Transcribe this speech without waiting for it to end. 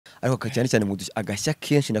ariko cyane cyane mu agashya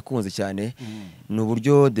kenshi nakunze cyane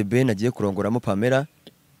n'uburyo The Ben agiye kurongoramo Pamela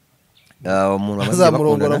umuntu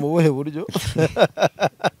azamurongora mu buhe buryo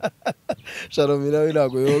Sharomira we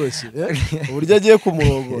ntago yoroshye uburyo agiye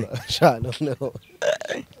kumurongora noneho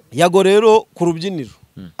Yago rero ku rubyiniro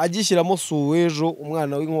agishyiramo suwejo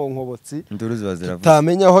umwana w'inkonkobotsi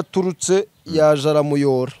tamenya aho aturutse yaje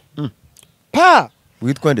aramuyora pa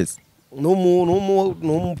witwa ndetse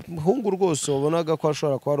n'umuhungu rwose wabonaga ko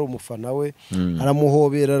ashobora kuba ari umufana we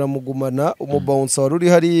aramuhobera aramugumana umubouncer wari uri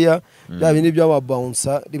hariya bya bindi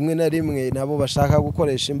by'ababouncer rimwe na rimwe nabo bashaka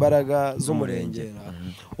gukoresha imbaraga z'umurengera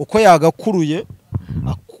uko yagakuruye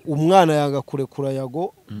umwana yagakurekura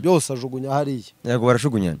Yago byose ajugunya hariya Yago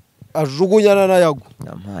barashugunyana ajugunyana na Yago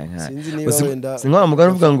sinzi niba wenda sinkwa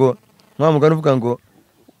mugana uvuga ngo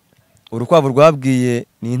urukwavu rwabwiye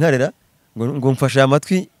ni intarera ngo mfashe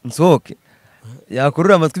amatwi nsohoke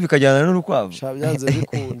yakurura amatwi bikajyana n'urukwavu byanze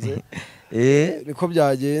bikunze niko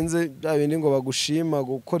byagenze bya bindi ngo bagushima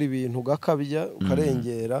gukora ibintu gakabya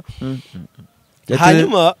ukarengera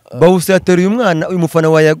hanyuma bawuse yateruye umwana uyu mufana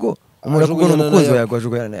wa Yago umurakugono umukunzi wa Yago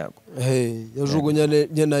ajugunyana na Yago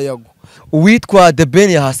yajugunyanye na Yago uwitwa The Ben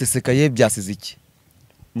yahasesekaye byasize iki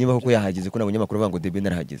niba koko yahageze ko nabonye amakuru bavuga ngo The Ben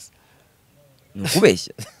arahageze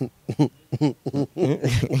nukubeshya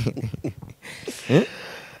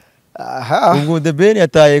ubwo The Ben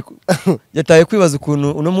yataye kwibaza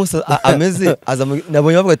ukuntu uno munsi ameze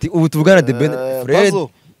nabonye bavuga ati ubu tuvugana The Ben Fred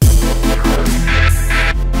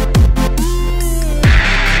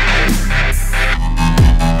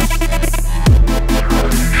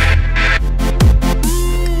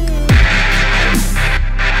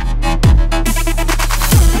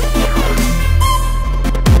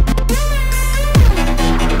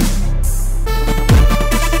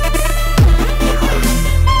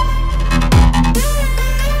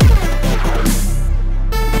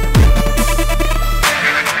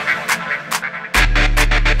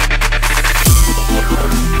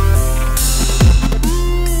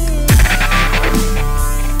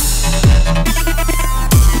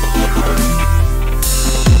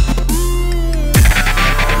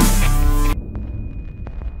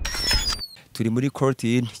turi muri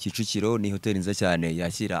Courtin Kicukiro ni hoteli nziza cyane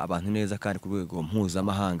yakira abantu neza kandi ku rwego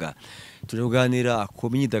mpuzamahanga turi kuganira ku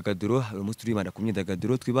myidagaduro umunsi turibanda ku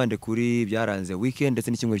myidagaduro twibande kuri byaranze weekend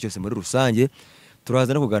ndetse n'icyumweru cyose muri rusange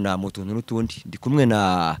turaza no kugana mu tuntu n'utundi ndi kumwe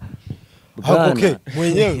na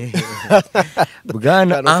mwenyewe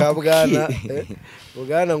bwana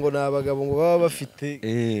ngo nabagabo ngo baba bafite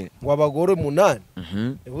ngo abagore 8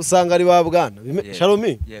 usanga ari ba bwana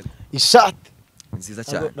Sharomi ishati nziza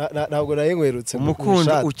cyane ntabwo nayinkwerutse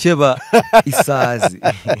umukunzi ukeba isazi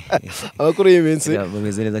abakuru y'iminsi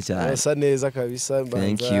bameze neza cyane asa neza kabisa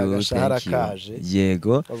mbanza gashahara kaje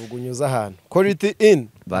yego bavugunyuza ahantu quality in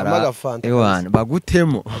baragafanta ewana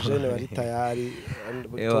bagutemo jene bari tayari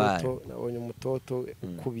umutoto nabonye umutoto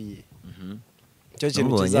ukubiye cyo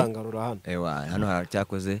kintu kizangarura hano hano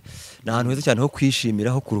haracyakoze na ahantu heza cyane ho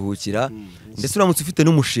kwishimira ho kuruhukira ndetse uramutse ufite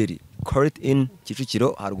n'umusheri Courtin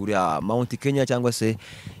Kicukiro haruguru ya Mount Kenya cyangwa se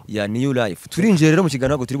ya New Life turinjira rero mu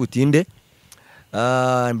kiganiro ngo turi butinde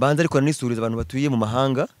mbanza ariko nisuriza abantu batuye mu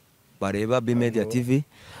mahanga bareba B-Media TV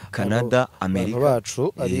Canada America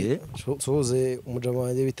bacu ari tuze umujama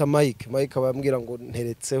wanjye bita Mike abambwira ngo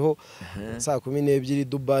nteretseho saa 12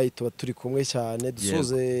 Dubai tuba turi kumwe cyane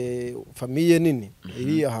dusuze famille nini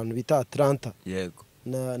iri ahantu bita Atlanta yego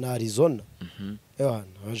na Arizona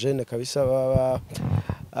abajene kabisa baba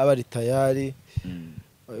abari tayari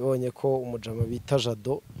babonye ko umujama bita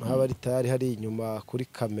Jado abari tayari hari inyuma kuri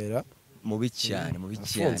kamera mubi cyane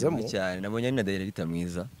nabonye ari na director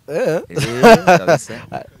mwiza kabisa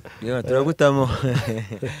niyo turagutamo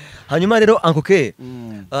hanyuma rero ankoke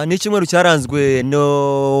ni kimwe cyaranzwe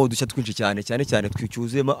no dushya twinshi cyane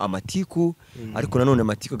twicyuzemo amatiku ariko nanone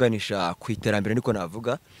amatiku aganisha ku iterambere niko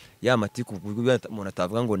navuga ya matiku umuntu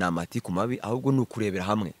atavuga ngo ni amatiku mabi ahubwo ni ukurebera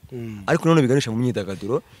hamwe ariko nanone biganisha mu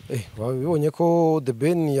myidagaduro babibonye ko The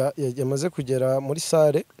Ben yamaze kugera muri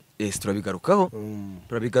sale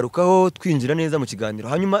turabigarukaho twinjira neza mu kiganiro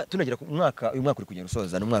hanyuma tunagera ku mwaka uyu mwaka uri kugenda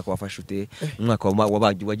usoza n'umwaka wafashe ute umwaka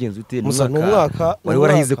wagenze ute n'umwaka wari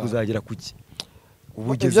warahize kuzagera kuki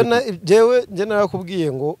ubugeze jewe nje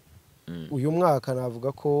narakubwiye ngo uyu mwaka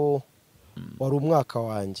navuga ko wari umwaka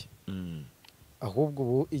wanjye ahubwo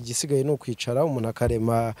ubu igisigaye no kwicara umuntu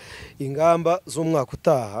akarema ingamba z'umwaka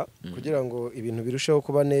utaha kugira ngo ibintu birusheho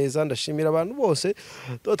kuba neza ndashimira abantu bose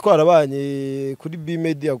twarabanye kuri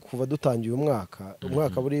B-Media kuva dutangiye umwaka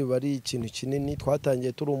bari ikintu kinini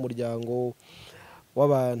twatangiye turi umuryango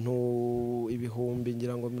w'abantu ibihumbi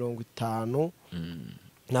ngira ngo 50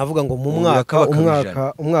 navuga ngo mu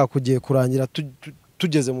umwaka ugiye kurangira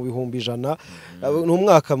tugeze mu bihumbi 100. Ni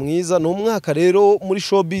umwaka mwiza, ni umwaka rero muri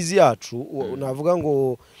showbiz yacu navuga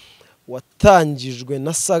ngo watangijwe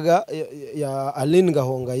na saga ya Aline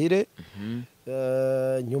Gahongayire.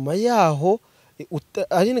 Nyuma yaho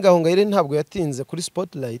Aline Gahongayire ntabwo yatinze kuri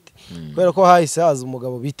spotlight kubera ko hahise haza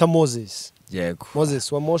umugabo bita Moses. Yego.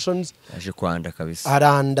 Moses wa Motions aje kwanda kabisa.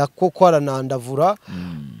 Aranda koko aranandavura.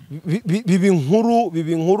 Bibi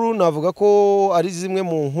inkuru navuga ko ari zimwe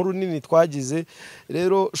mu nkuru nini twagize.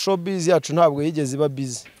 Rero showbiz yacu ntabwo yigeze iba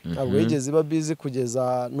busy. Ntabwo yigeze iba busy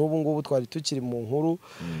kugeza n'ubu ngubu twari tukiri mu nkuru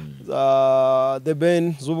za The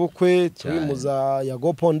Ben z'ubukwe, twimuza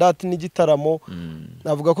YAGO Meddy n'igitaramo.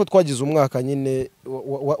 Navuga ko twagize umwaka nyine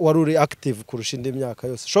waruri active kurusha indi myaka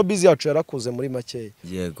yose. Showbiz yacu yarakuze muri make.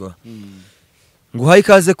 Yego. Nguhaye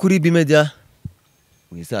ikaze kuri Bimedia.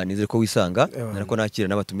 Nizere ko wisanga nariko nakira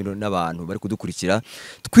n'abatumiro n'abantu bari kudukurikira.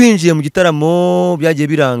 Twinjiye mu gitaramo byagiye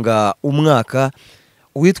biranga umwaka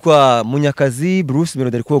witwa Munyakazi Bruce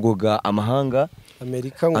Melody ari kogoga amahanga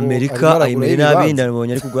Amerika ayimere nabi,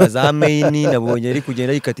 nabonye ari kugwa za main, nabonye ari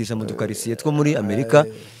kugenda yikatisha mu dukarisiye two muri Amerika.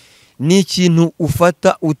 Ni ikintu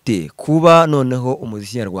ufata ute kuba noneho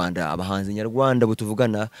umuziki nyarwanda, abahanzi nyarwanda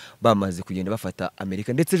butuvugana bamaze kugenda bafata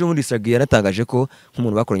Amerika, ndetse ejo muri Sagi yaratangaje ko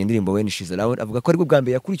nk'umuntu bakoranye indirimbo we nishize nawe avuga ko ari bwo bwa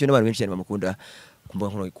mbere yakurikiwe n'abantu benshi cyane bamukunda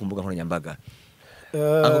ku mbuga nkoranyambaga.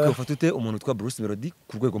 Ako ufata ute umuntu utwa Bruce Melody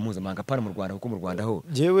ku rwego mpuzamahanga pana mu Rwanda, kuko mu Rwanda ho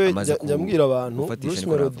jewe njambwira abantu Bruce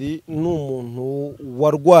Melody ni umuntu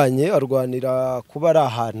arwanira kuba ari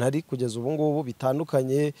ahantu ari kugeza ubu ngubu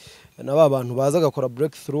bitandukanye n'aba bantu baza agakora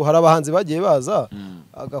breakthrough. Hari abahanzi bagiye baza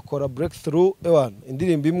agakora breakthrough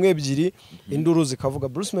indirimbo imwe ebyiri induru zikavuga.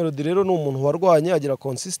 Bruce Melody rero ni umuntu warwanye agira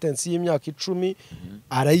consistency y'imyaka 10,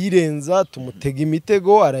 arayirenza, tumutega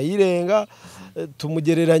imitego arayirenga,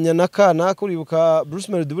 tumugereranya nakana. Kuribuka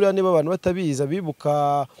Bruce Melody buriya niba abantu batabiza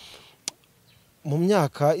bibuka mu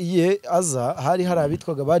myaka iye aza hari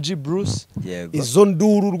abitwaga ba G Bruce. Izo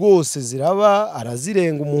nduru rwose ziraba,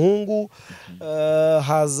 arazirenga umuhungu.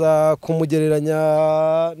 Haza kumugereranya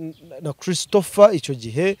na Christopher icyo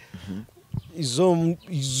gihe.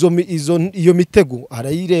 Iyo mitego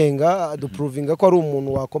arayirenga, duprovinga ko ari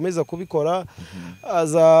umuntu wakomeza kubikora.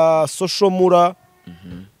 Aza Soshomura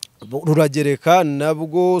ruragereka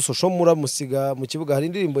nabwo Soshomura musiga mu kibuga. Hari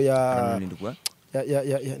indirimbo ya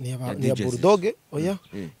Bulldog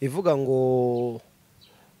ivuga ngo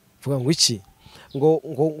iki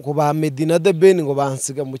ngo ba Meddy na The Ben ngo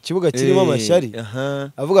bansiga mu kibuga kirimo amashyari.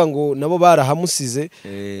 Avuga ngo nabo barahamusize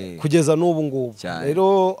kugeza n'ubu ngubu.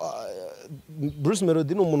 Rero Bruce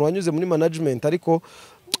Melody ni umuntu wanyuze muri management, ariko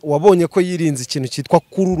wabonye ko yirinze ikintu cyitwa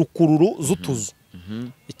kururu z'utuzu.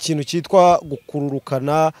 Ikintu cyitwa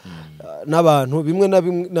gukururukana n'abantu bimwe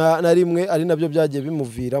na rimwe ari nabyo byagiye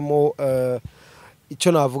bimuviramo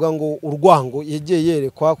icyo navuga ngo urwango yegeye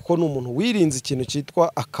yerekwa, kuko ni umuntu wirinze ikintu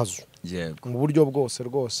cyitwa akazu mu buryo bwose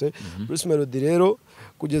rwose. Bruce Melody rero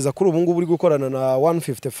kugeza kuri ubu ngubu uri gukorana na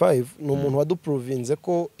 155 ni umuntu waduprovinze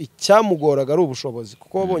ko icyamugoraga ari ubushobozi,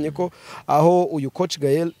 kuko wabonye ko aho uyu coach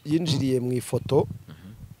Gael yinjiriye mu ifoto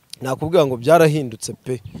nakubwira ngo byarahindutse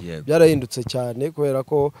pe. Byarahindutse cyane kubera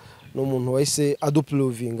ko n'umuntu wese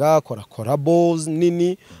aduprovinga akora collabos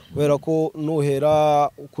nini, kubera ko nuhera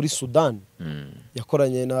kuri Sudan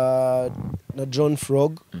yakoranye na John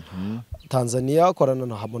Frog, Tanzania akorana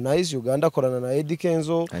na Harmonize, Uganda akorana na Eddie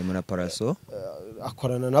Kenzo, harimo na Paraso,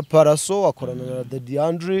 akorana na Paraso, akorana na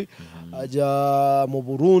DeAndre, ajya mu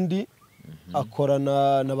Burundi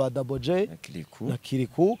akorana na Badabo J na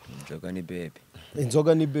Kiriku,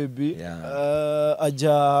 Inzoga ni baby.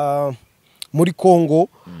 Ajya muri Congo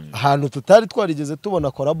ahantu tutari twarigeze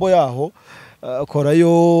tubona collabo yaho,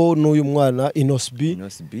 korayo n'uyu mwana Inosbi.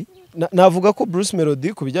 Navuga ko Bruce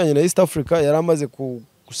Melody ku bijyanye na East Africa yari amaze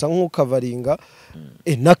gusa nk'ukavaringa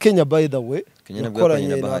na Kenya, by the way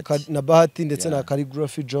yakoranye na Bahati ndetse na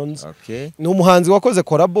Calligraphy Jones. Ni umuhanzi wakoze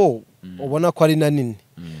collabo ubona ko ari na nini.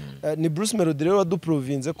 Ni Bruce Melody rero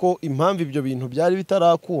waduprovinze ko impamvu ibyo bintu byari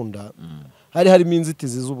bitarakunda harimo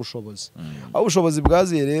inzitizi z'ubushobozi. Aho ubushobozi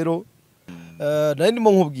bwaziye rero nari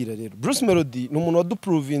ndimo nkubwira rero Bruce Melody ni umuntu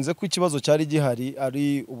waduprovinze ko ikibazo cyari gihari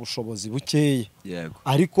ari ubushobozi bukeya.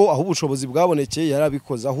 Ariko aho ubushobozi bwabonekeye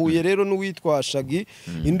yarabikoze. Ahuye rero n'uwitwa Shagi,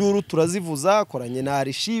 induru turazivuza, akoranye na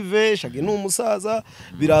Archive. Shagi ni umusaza,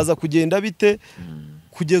 biraza kugenda bite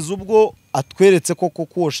kugeza ubwo atweretse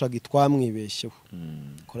ko Shagi twamwibeshyeho.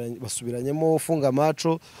 Basubiranyemo Funga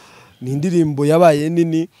Macho, ni indirimbo yabaye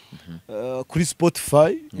nini kuri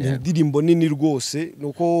Spotify. Ni indirimbo nini rwose,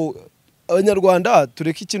 nuko abanyarwanda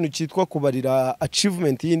tureka ikintu cyitwa kubarira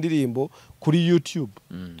achievement y'indirimbo kuri YouTube.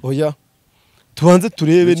 tubanze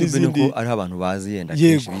turebe n'izindi ari abantu bazi yenda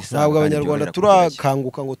yego ntabwo abanyarwanda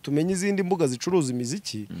turakanguka ngo tumenye izindi mbuga zicuruza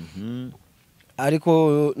imiziki ariko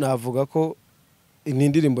navuga ko ni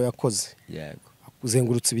indirimbo yakoze yego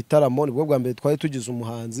kuzengurutsa ibitaramo nibwo bwa mbere twari tugize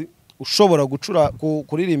umuhanzi ushobora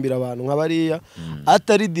kuririmbira abantu nk'abariya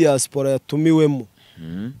atari diaspora yatumiwemo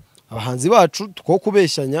abahanzi bacu two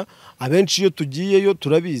kubeshyanya abenshi iyo tugiyeyo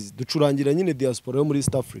turabizi ducurangira nyine diaspora yo muri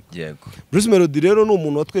East Africa yego Bruce Melody rero ni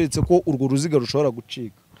umuntu watweretse ko urwo ruziga rushobora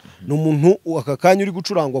gucika ni umuntu aka kanya uri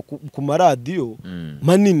gucurangwa ku maradiyo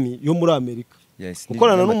manini yo muri Amerika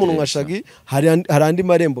gukorana n'umuntu nka Shaggy hari andi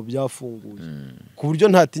marembo byafunguye ku buryo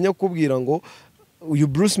ntatinya kubwira ngo uyu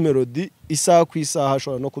Bruce Melody isaha ku isaha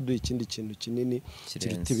ashobora no kuduha ikindi kintu kinini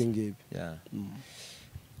kiruta ibi ngibi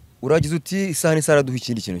uragize uti isaha n'isara duha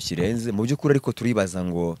ikindi kintu kirenze mu by'ukuri ariko turibaza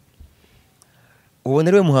ngo ubona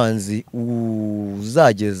ariwe muhanzi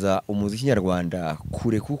uzageza umuziki nyarwanda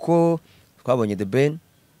kure kuko twabonye The Ben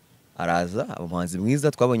araza umuhanzi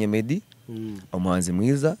mwiza twabonye Meddy umuhanzi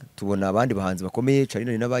mwiza tubona abandi bahanzi bakomeye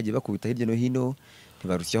Charly n'abagiye bakubita hirya no hino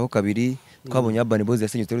ntibarusyaho kabiri twabonye Urban Boys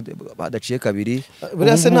yasenyutse badaciye kabiri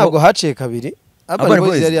buriya se ntabwo haciye kabiri Urban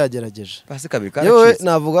Boys yari yagerageje basi kabiri yewe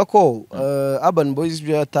navuga ko Urban Boys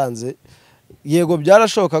ibyo yatanze yego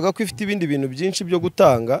byarashobokaga ko ifite ibindi bintu byinshi byo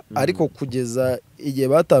gutanga ariko kugeza igihe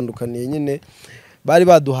batandukaniye nyine bari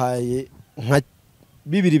baduhaye nka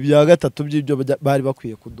 2/3 by'ibyo bari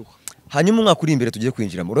bakwiye kuduha. Hanyuma umwaka uri imbere tugiye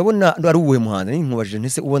kwinjiramo urabona ari uwe muhanzi nkubajije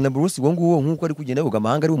ntese ubona Bruce ngo nkuko ari kugenda vuga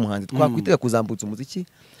amahanga ari umuhanzi twakwitega kuzambutsa umuziki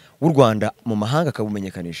w'u Rwanda mu mahanga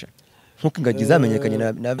akabumenyekanye nkuko ingagi zamenyekanye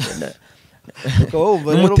na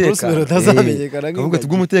n'umutekano utazamenyekana nk'uko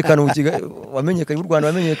tugumutekano wamenyekanye u Rwanda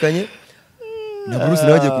wamenyekanye na Bruce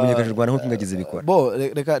nawe agiye kumenyekanisha u Rwanda nkuko ingagi zibikora bo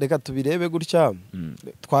reka tubirebe gutya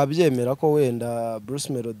twabyemera ko wenda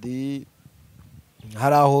Bruce Melody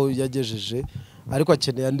hari aho yagejeje ariko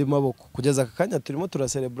akeneye andi maboko kugeza aka kanya turimo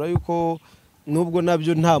turaserebura yuko nubwo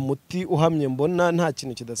nabyo nta muti uhamye mbona nta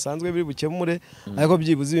kintu kidasanzwe biri bukemure ariko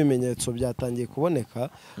byibuze ibimenyetso byatangiye kuboneka.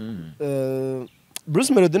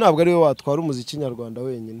 Bruce Melody ntabwo ari we watwara umuziki nyarwanda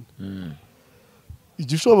wenyine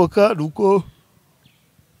igishoboka nuko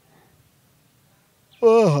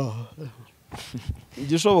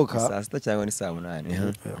igishoboka saa sita cyangwa ni saa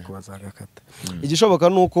 8 kubazagakata igishoboka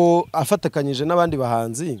nuko afatakanyije n'abandi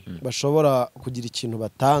bahanzi bashobora kugira ikintu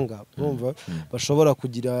batanga urumva bashobora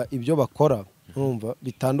kugira ibyo bakora urumva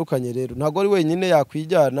bitandukanye rero ntago ari wenyine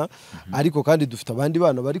yakwijyana ariko kandi dufite abandi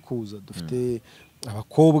bana bari kuza dufite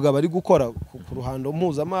abakobwa bari gukora ku ruhando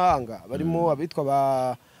mpuzamahanga barimo abitwa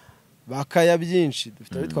ba kaya byinshi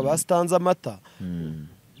dufite abitwa ba stanza mata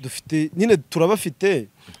dufite nyine turabafite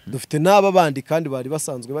dufite n'aba bandi kandi bari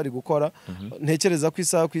basanzwe bari gukora ntekereza ko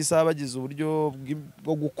isaha ku isaha bagize uburyo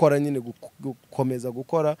bwo gukora nyine gukomeza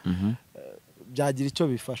gukora byagira icyo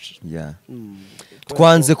bifasha.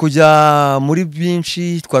 Twanze kujya muri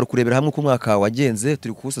byinshi twarukurebera hamwe ku mwaka wagenze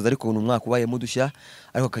turi kuwusoza ariko ni umwaka ubaye mudushya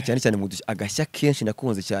ariko cyane cyane mudushya agashya kenshi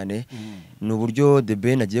nakunze cyane ni uburyo The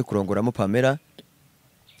Ben agiye kurongoramo Pamela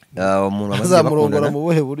umuntu amaze bakundana mu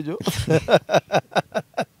buhe buryo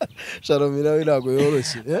Sharomira we ntago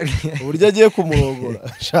yoroshye uburyo agiye kumurongora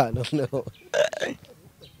shana no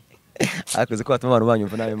akoze ko atuma abantu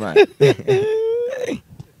banyumva nawe Imana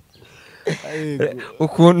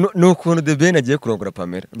ukuntu The Ben agiye kurongora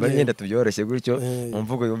Pamela bagenda tubyoroshye gutyo mu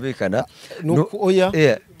mvugo yumvikana oya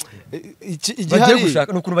bagiye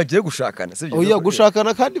gushaka nukuntu bagiye gushakana sibyo oya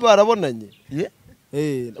gushakana kandi barabonanye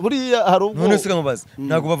buriya hari ubwo none siga mubaza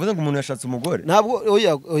ntago bavuze ngo umuntu yashatse umugore ntabwo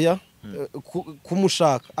oya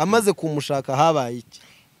kumushaka amaze kumushaka habaye iki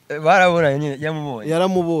barabonanye nyine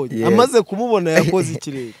yaramubonye amaze kumubona yakoze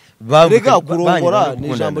ikirere rega kurongora ni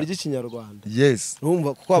ijambo ry'ikinyarwanda yes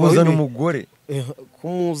urumva kuko abazana umugore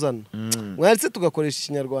kumuzana mwanditse tugakoresha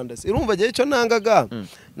ikinyarwanda se urumva gihe cyo nangaga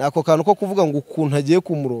nako kantu ko kuvuga ngo ukuntu agiye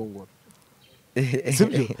kumurongora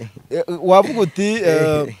sibyo wavuga uti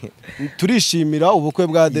turishimira ubukwe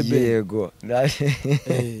bwa The Ben yego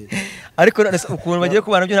ariko ukuntu bagiye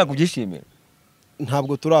kubana byo ntabwo byishimira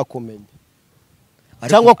ntabwo turakomenya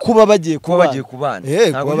cyangwa kuba bagiye kubana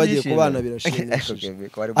kuba bagiye kubana birashimishije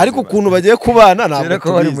ariko ukuntu bagiye kubana ntabwo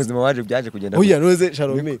ko bari muzima waje byaje kugenda oya noze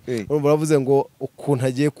Sharome uravuze ngo ukuntu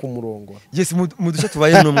agiye kumurongora yes mudusha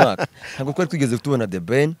tubaye no mwaka ntabwo twari twigeze tubona The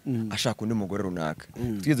Ben ashaka undi mugore runaka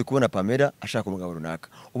twigeze kubona Pamela ashaka umugabo runaka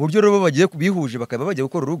uburyo rero bagiye kubihuje bakaba bagiye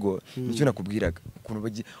gukora urugo nicyo nakubwiraga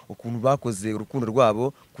ukuntu bakoze urukundo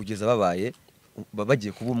rwabo kugeza babaye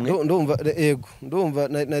bagiye kuba umwe. Ndumva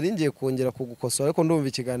nari ngiye kongera kugukosora ariko ndumva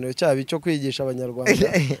ikiganiro cyabo cyo kwigisha abanyarwanda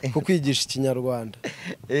ku kwigisha ikinyarwanda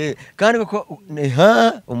kandi koko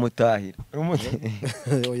umutahira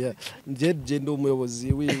oya nje ndi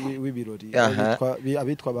umuyobozi w'ibirori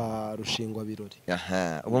abitwa ba rushingwa birori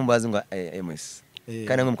ubu mbazi ngo MS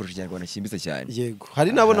kandi nko mukurusha ikinyarwanda kimbitse cyane. Yego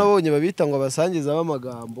hari nabo nabonye babita ngo basangiza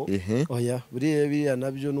amagambo. Oya buriya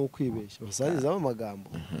nabyo nukwibeshya basangiza amagambo.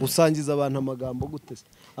 Usangiza abantu amagambo gute?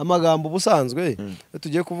 Amagambo busanzwe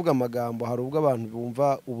tugiye kuvuga amagambo hari ubwo abantu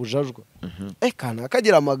bumva ubujajwa. Kana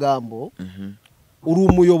akagira amagambo uri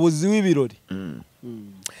umuyobozi w'ibirori.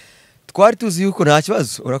 Twari tuzi yuko nta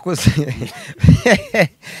kibazo urakoze.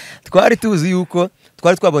 Twari tuzi yuko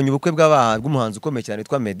twari twabonye ubukwe bw'umuhanzi ukomeye cyane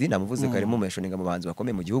witwa Meddy namuvuze kare mu mentioning mu bahanzi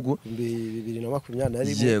bakomeye mu gihugu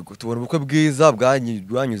 2021. Yego tubona ubukwe bwiza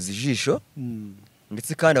bwanyuze ijisho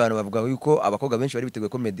ndetse kandi abantu bavuga yuko abakobwa benshi bari biteguye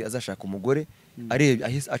ko Meddy azashaka umugore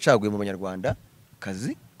acaguye mu banyarwanda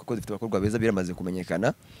kazi kuko dufite abakobwa beza biramaze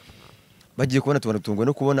kumenyekana bagiye kubona tubona tungwe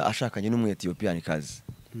no kubona ashakanye n'umwe Ethiopian kazi.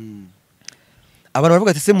 Abantu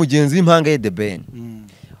bavuga ati se mugenzi w'impanga ye The Ben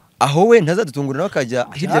aho we ntazadutungurira bakajya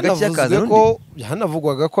hirya gace y'akazi n'undi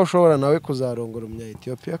hanavugwaga ko ashobora nawe kuzarongora umunya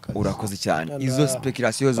Ethiopia kazi. Urakoze cyane izo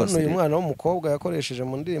speculation zose. Uyu mwana w'umukobwa yakoresheje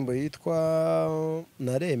mu ndirimbo yitwa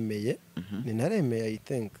Naremeye ni Naremeye I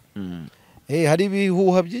think. Hari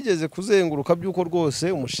ibihuha byigeze kuzenguruka byuko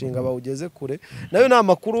rwose umushinga bawugeze kure nayo nta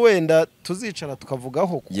makuru wenda tuzicara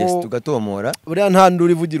tukavugaho kuko tugatomora buriya nta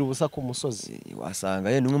nduri vugira ubusa ku musozi wasanga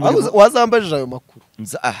ye numwe muri wazambajije ayo makuru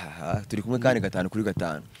turi kumwe kandi 5 kuri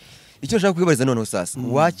 5. Icyo nshaka kwibariza noneho sasa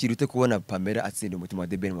wakira ute kubona Pamela atsinda umutima wa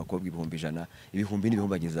The Ben mu bakobwa 100 ibihumbi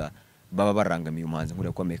n'ibihumbagiza baba barangamiye umuhanzi nkuru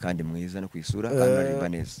yakomeye kandi mwiza no kwisura kandi aririmba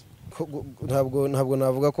neza. Ntabwo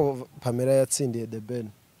navuga ko Pamela yatsindiye The Ben.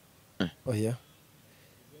 Oya.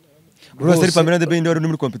 Urasa ari Pamela The Ben wari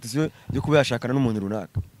muri competition yo kuba yashakana n'umuntu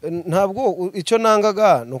runaka. Ntabwo icyo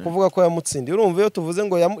nangaga no kuvuga ko yamutsindiye. Urumva iyo tuvuze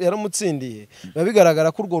ngo yaramutsindiye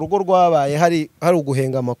bigaragara ko urwo rugo rwabaye hari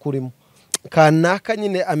uguhenga amakuru kanaka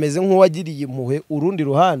nyine ameze nk'uwagiriye impuhwe urundi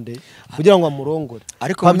ruhande kugira ngo amurongore.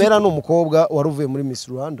 Pamela ni umukobwa waruvuye muri Miss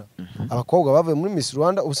Rwanda. Abakobwa bavuye muri Miss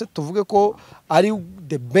Rwanda ubuse tuvuge ko ari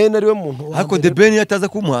The Ben ariwe muntu. Ariko The Ben yataza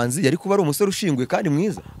ku muhanzi yari kuba ari umusore ushinguye kandi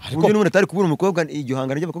mwiza. Ariko n'umuntu atari kubura umukobwa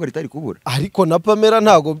igihangano ry'abakobwa ritari kubura. Ariko na Pamela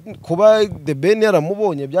ntago kuba The Ben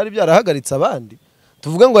yaramubonye byari byarahagaritse abandi.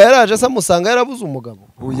 Tuvuge ngo yaraje asamusanga yarabuze umugabo.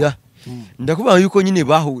 Oya. Ndakuvuga yuko nyine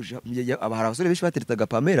bahuje hari abasore benshi bateretaga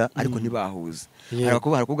Pamela ariko ntibahuze. Hari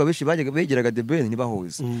abakobwa benshi begeraga The Ben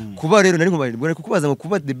ntibahuze. Kuba rero nari nkubaye kukubaza ngo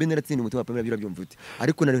kuba The Ben yaratsinda umutima wa Pamela birabyumva ute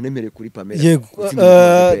ariko nari nemereye kuri Pamela. Yego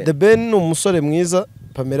The Ben ni umusore mwiza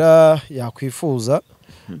Pamela yakwifuza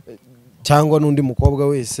cyangwa n'undi mukobwa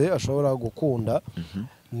wese ashobora gukunda.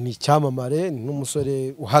 Ni cyamamare ni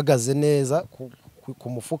n'umusore uhagaze neza ku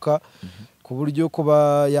mufuka ku buryo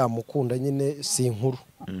kuba yamukunda nyine si inkuru.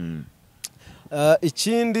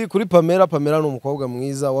 Ikindi kuri Pamela ni umukobwa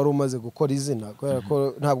mwiza wari umaze gukora izina kubera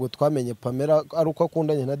ko ntabwo twamenye Pamela ari uko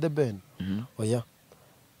akundanye na The Ben. Oya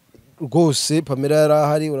rwose Pamela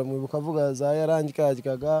yarahari uramwibuka avuga za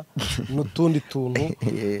yarangikaga n'utundi tuntu.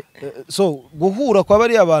 So guhura kwa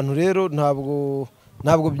bari abantu rero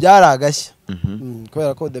ntabwo byaragashya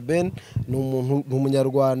kubera ko The Ben ni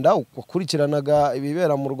umunyarwanda ukurikiranaga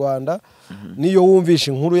ibibera mu Rwanda niyo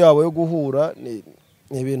wumvisha inkuru yabo yo guhura ni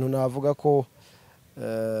ibintu navuga ko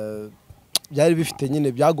byari bifite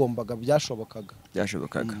nyine byagombaga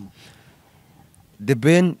byashobokaga. The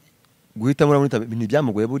Ben guhita muri ibintu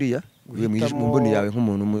byamugoye buriya mu mboni yawe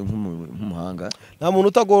nk'umuntu nk'umuhanga. Nta muntu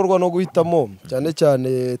utagorwa no guhitamo cyane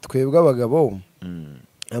cyane twebwe abagabo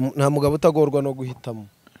nta mugabo utagorwa no guhitamo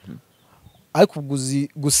ariko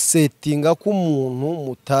gusetinga k'umuntu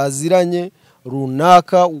mutaziranye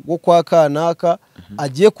runaka wo kwa kanaka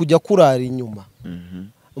agiye kujya kurara inyuma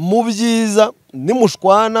mu byiza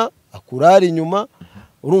nimushwana akurara inyuma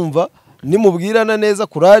urumva nimubwirana neza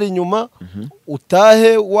kurara inyuma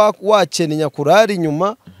utahe wakenya kurara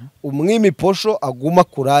inyuma umwimi posho aguma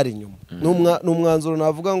kurara inyuma n'umwanzuro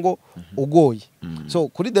navuga ngo ugoye. So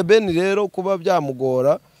kuri The Ben rero kuba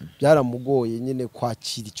byamugora byaramugoye nyine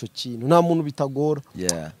kwakira icyo kintu nta muntu bitagora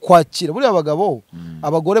kwakira buri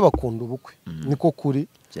abagore bakunda ubukwe niko kuri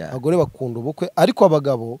abagore bakunda ubukwe ariko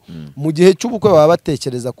abagabo mu gihe cy'ubukwe baba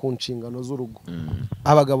batekereza ku nshingano z'urugo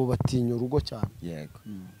abagabo batinya urugo cyane.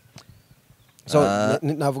 So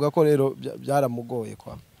navuga ko rero byaramugoye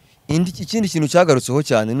kwa. Ikindi kintu cyagarutseho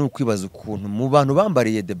cyane ni ukwibaza ukuntu mu bantu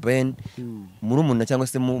bambariye The Ben muri umuntu cyangwa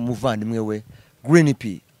se muvandimwe we Green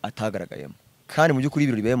P atagaragayemo kandi mu by'ukuri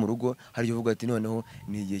ibirori bibaye mu rugo hari igihe uvuga ati noneho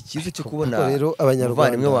ni igihe cyiza cyo kubona rero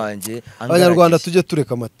umuvandimwe wanjye abanyarwanda tujye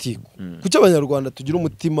tureka amatiku kuki abanyarwanda tugira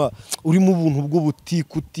umutima urimo ubuntu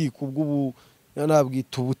bw'ubutiku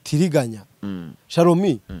nabwita ubutiriganya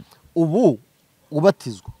Sharomi ubu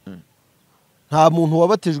ubatizwa nta muntu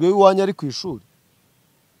wabatijwe w'iwanyu ari ku ishuri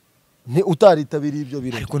utaritabiriye ibyo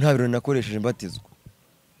birori ariko nta birori nakoresheje mbatizwa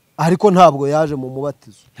ariko ntabwo yaje mu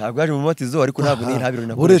mubatizo ntabwo yaje mu mubatizo ariko ntabwo nta birori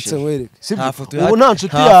uretse nakoresheje nkwereke ubu nta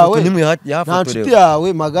nshuti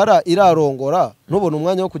yawe magara irarongora ntubone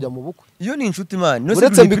umwanya wo kujya mu bukwe iyo ni inshuti imana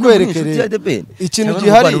uretse mbikwerekere ikintu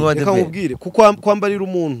gihari reka nkubwire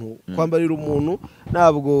kwambarira umuntu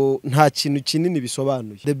ntabwo nta kintu kinini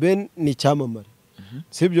bisobanuye The Ben ni icyamamare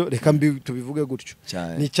sibyo reka tubivuge gutyo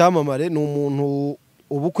ni icyamamare ni umuntu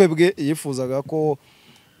ubukwe bwe yifuzaga ko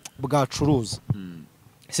bwacuruza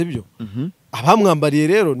sibyo abamwambariye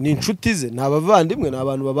rero ni inshuti ze ni abavandimwe ni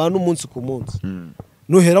abantu babana umunsi ku munsi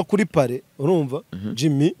nuhera kuri pare urumva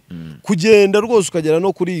Jimmy kugenda rwose ukagera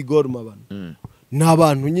no kuri Igor mabana ni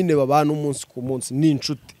abantu nyine babana umunsi ku munsi ni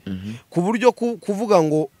inshuti ku buryo kuvuga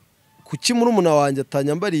ngo kuki muri umuna wanjye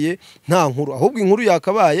atanyambariye nta nkuru ahubwo inkuru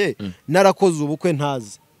yakabaye narakoze ubukwe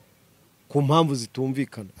ntazi ku mpamvu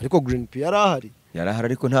zitumvikana ariko Green P yarahari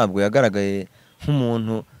ariko ntabwo yagaragaye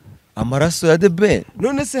nk'umuntu amaraso ya The Ben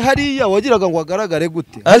none se hariya wagiraga ngo agaragare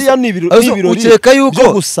gute hariya ni ibirori ukeka yuko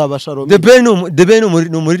byo gusaba Sharomi The Ben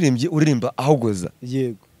ni umuririmbyi uririmba ahogoza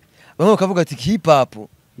yego bamwe bakavuga ati hip hop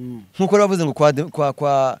nkuko bavuze ngo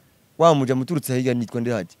kwa wamuja muturutse hirya nitwa ndi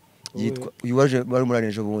haje yitwa uyu waje bari muri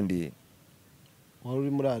arena bundi wari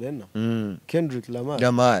muri arena Kendrick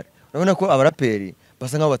Lamar urabona ko abaraperi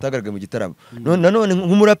basa nkaho batagaragaye mu gitaramo none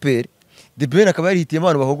nk'umuraperi The Ben akaba yarihitiyemo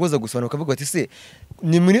abantu bahogoza gusa bakavuga ati se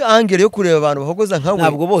ni muri angere yo kureba abantu bahogoza nkawe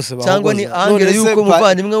ntabwo bose bahogoza cyangwa ni angere yuko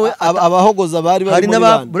muvandimwe we abahogoza bari hari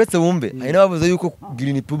n'aburetse bumbe hari n'abavuze yuko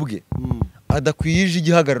Green P ubwe adakwije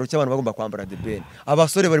igihagararo cy'abantu bagomba kwambara The Ben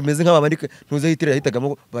abasore bameze nk'abamandike ntuze hitirira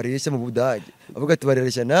hitagamo bareshya mu Budage avuga ati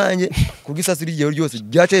bareshya nanjye kubwisasi rigiye ryose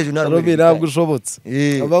ryaceje nta Robi ntabwo ushobotse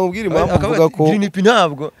abamubwira impamvu mvuga ko Green P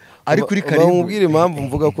ntabwo ari kuri karibu abamubwira impamvu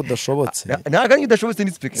mvuga ko udashobotse ntago ari udashobotse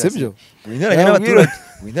ni speculation sibyo winteranya n'abaturage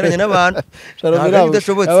winteranya n'abantu ntago ari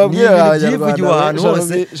udashobotse ni ibyivugiwe ahantu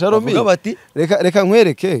hose bavuga bati reka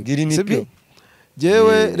nkwereke sibyo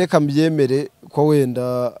jewe reka mbyemere ko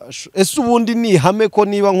wenda ese ubundi ni ihame ko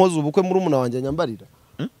niba nkoze ubukwe muri umuna wanjye nyambarira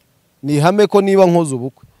ni ihame ko niba nkoze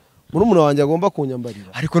ubukwe muri umuna wanjye agomba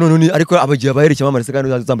kunyambarira ariko none ariko abagiye baherekeye amamare se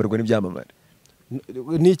kandi uzambarwa n'ibyamamare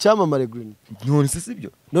ni icyamamare Green none se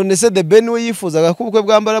sibyo none se The Ben we yifuzaga ko ubukwe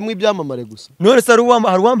bwambaramwe ibyamamare gusa none se hari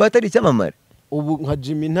uwambaye atari icyamamare ubu nka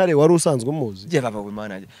Jimmy Ntare wari usanzwe umuzi je baba we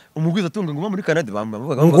mana umugwiza atunga nguma muri Canada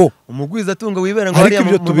bavuga ngo umugwiza atunga wibera ngo hariya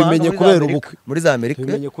mu tubimenye kubera ubukwe muri za Amerika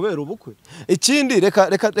tubimenye kubera ubukwe ikindi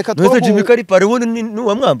reka twese Jimmy kari pare wundi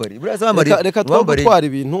n'uwamwambari buraza bambari reka twatwara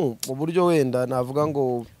ibintu mu buryo wenda navuga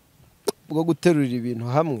ngo bwo guterura ibintu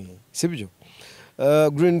hamwe sibyo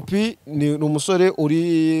Green P ni umusore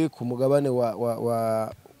uri ku mugabane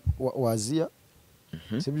wa Aziya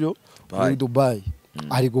sibyo muri Dubai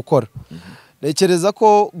ari gukora nekereza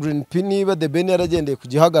ko Green P niba The Ben yaragendeye ku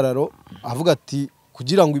gihagararo avuga ati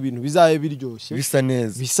kugira ngo ibintu bizaye biryoshye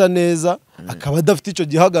bisa neza akaba adafite icyo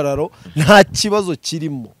gihagararo nta kibazo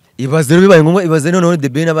kirimo ibaze rero bibaye ngombwa ibaze none The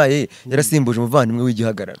Ben abaye yarasimbuje umuvandimwe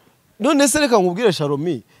w'igihagararo none se reka nkubwire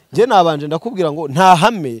Sharomi je nabanje ndakubwira ngo nta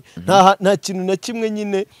hame nta kintu na kimwe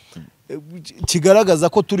nyine kigaragaza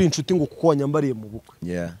ko turi inshuti ngo kuko wanyambariye mu bukwe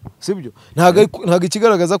sibyo ntago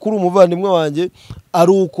ikigaragaza ko uri umuvandimwe wanjye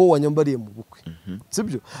ari uko wanyambariye mu bukwe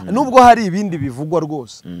sibyo nubwo hari ibindi bivugwa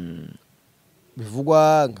rwose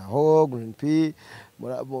bivugwa ngaho Green P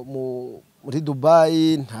muri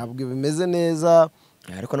Dubai ntabwo bimeze neza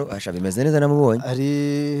ariko bimeze neza namubonye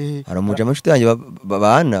hari umujama inshuti yanjye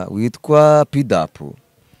babana witwa Pidapu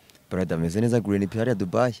Brother ameze neza Green P hariya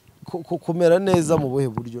Dubai kumera neza mu buhe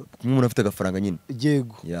buryo nk'umuntu afite agafaranga nyine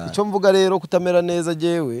yego icyo mvuga rero kutamera neza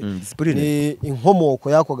jewe ni inkomoko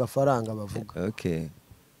y'ako gafaranga bavuga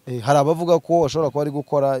hari abavuga ko ashobora kuba ari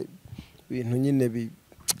gukora ibintu nyine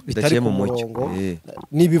bitari mu murongo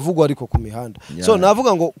n'ibivugwa ariko ku mihanda so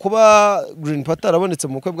navuga ngo kuba Green P arabonetse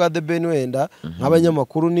mu bukwe bwa The Ben wenda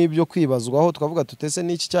nk'abanyamakuru n'ibyo kwibazwaho twavuga tutese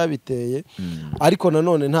n'iki cyabiteye ariko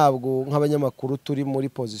nanone ntabwo nk'abanyamakuru turi muri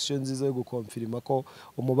position nziza yo gukonfirma ko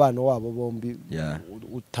umubano wabo bombi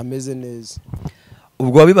utameze neza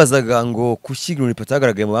ubwo wabibazaga ngo kuki Green P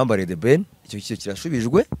atagaragaye mu bambariye The Ben icyo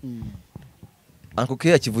kirashubijwe Uncle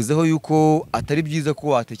K akivuzeho yuko atari byiza ko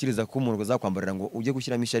watekereza ko umuntu azakwambarira ngo ujye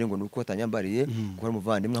gushyiramo ishyari ngo nuko atanyambariye ko ari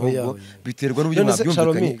umuvandimwe ahubwo biterwa n'uburyo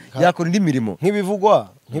mwabyumvikanye yakora indi mirimo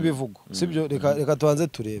nk'ibivugwa sibyo reka tubanze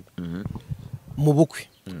turebe mu bukwe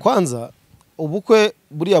kwanza ubukwe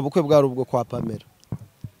buriya bukwe bwari ubwo kwa Pamela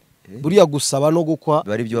buriya gusaba no gukwa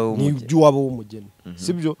ni iby'uwabo w'umugeni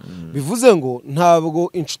sibyo bivuze ngo ntabwo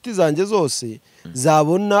inshuti zanjye zose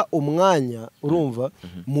zabona umwanya urumva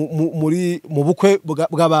mu bukwe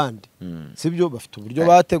bw'abandi sibyo bafite uburyo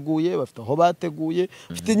bateguye bafite aho bateguye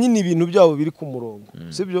bafite nyine ibintu byabo biri ku murongo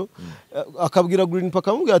sibyo akabwira Green Park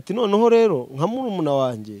akamubwira ati noneho rero nka murumuna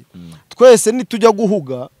wanjye twese nitujya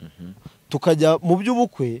guhuga tukajya mu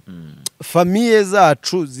by'ubukwe famiye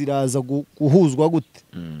zacu ziraza guhuzwa gute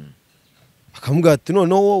akamubwira ati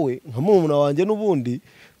noneho wowe nka murumuna wanjye n'ubundi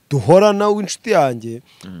duhorana w'inshuti yanjye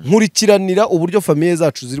nkurikiranira uburyo famiye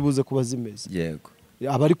zacu ziri buze kuba zimeze yego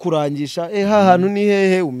abari kurangisha hantu ni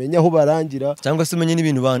hehe umenya aho barangira cyangwa se umenye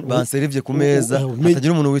n'ibintu banserevye ku meza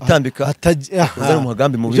hatagira umuntu witambika uzana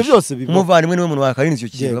umugambi mu byo byose umuvandimwe niwe muntu wakarinda icyo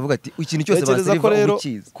kintu bavuga ati ikintu cyose bansereva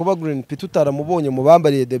ukiza kuba Green P tutaramubonye mu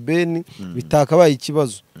bambariye The Ben bitakabaye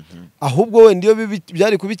ikibazo ahubwo wenda iyo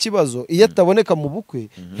byari kuba ikibazo iyo ataboneka mu bukwe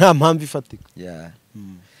nta mpamvu ifatika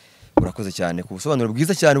urakoze cyane ku busobanuro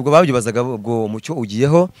bwiza cyane ubwo babyibazaga ubwo mucyo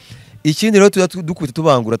ugiyeho ikindi rero dukubita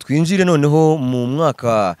tubangura twinjire noneho mu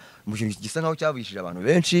mwaka mu kintu gisa nkaho cyabishije abantu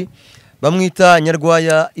benshi bamwita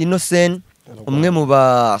Nyarwaya Innocent umwe mu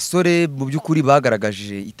basore mu by'ukuri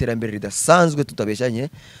bagaragaje iterambere ridasanzwe tutabeshyanye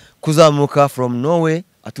kuzamuka from Norway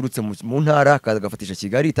aturutse mu ntara akaza gafatisha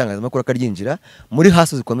Kigali itangazamakuru akaryinjira muri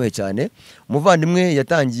haso zikomeye cyane umuvandimwe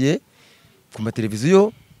yatangiye ku mateleviziyo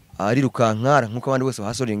arirukankara nkuko abandi bose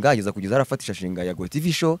bahasoringa ageza kugeza arafatisha shinga ya Go TV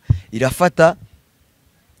show irafata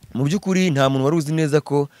mu by'ukuri nta muntu wari uzi neza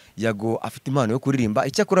ko Yago afite impano yo kuririmba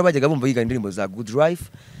icyakora bajyaga bumva yiga indirimbo za Good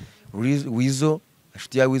Life Wizo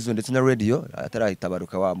inshuti ya Wizo ndetse na Radio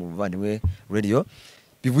atarahitabaruka wa muvandimwe Radio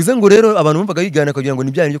bivuze ngo rero abantu bumvaga yigana kugira ngo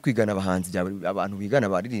nibyane byo kwigana abahanzi abantu bigana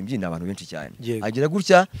baririmbyi n'abantu benshi cyane agira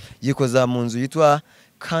gutya yikoza mu nzu yitwa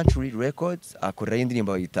Country Records akorera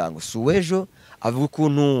indirimbo yitango Suwejo avuga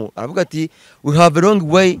ukuntu aravuga ati we have a long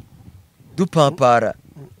way dupampara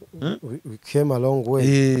we came a long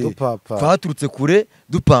way dupapara twaturutse kure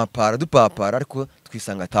dupapara ariko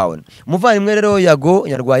twisanga town umuvandimwe rero Yago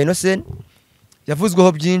Nyarwaya Innocent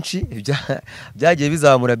yavuzweho byinshi byagiye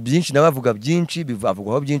bizamura byinshi nabavuga byinshi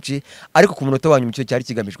bivavugwaho byinshi ariko ku munota wanyu mucyo cyari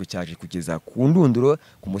kigamijwe cyaje kugeza ku ndunduro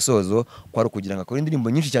ku musozo kwari kugira ngo akore indirimbo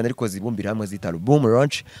nyinshi cyane ariko zibumbira hamwe zita album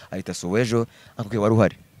launch ahita Sowejo akubwiye wari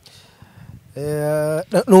uhari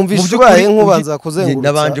numvise ubaye nkubanza kuzengurutsa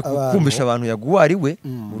nabanje kukumbisha abantu yaguwari we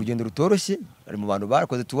mu rugendo rutoroshye ari mu bantu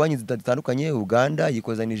barakoze tuwanyi zitandukanye Uganda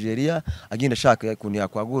yikoza Nigeria agenda ashaka kuntu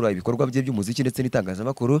yakwagura ibikorwa bye by'umuziki ndetse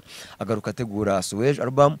n'itangazamakuru agaruka ategura Sowejo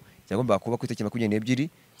album yagomba kuba ku itariki 22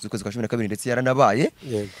 z'ukwezi kwa 12 ndetse yaranabaye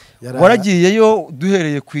waragiyeyo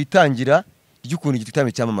duhereye ku itangira ry'ukuntu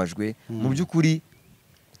igitamo cyamamajwe mu by'ukuri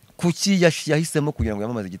kuki yahisemo kugira ngo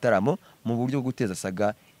yamamaze igitaramo mu buryo bwo guteza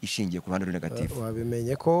saga ishingiye ku ruhande negative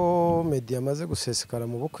wabimenye ko Meddy amaze gusesekara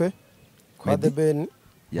mu bukwe kwa The Ben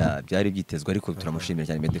byari byitezwe ariko turamushimira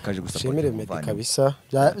cyane Meddy kaje gusa shimire Meddy kabisa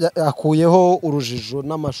akuyeho urujijo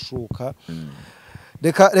n'amashuka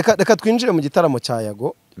reka twinjire mu gitaramo cya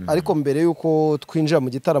Yago ariko mbere yuko twinjira mu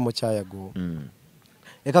gitaramo cya Yago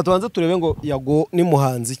reka tubanze turebe ngo Yago ni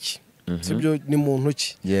muhanzi ki sibyo ni muntu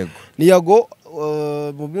ki yego ni Yago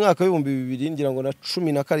mu mwaka wa 2000 ngira ngo na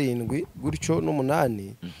 17 gutyo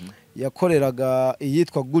n'umunani yakoreraga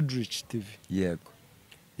iyitwa Goodrich TV yego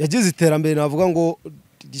yagize iterambere navuga ngo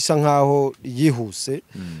gisa nkaho yihuse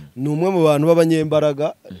ni umwe mu bantu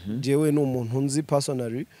b'abanyembaraga jewe n'umuntu nzi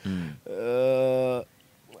personally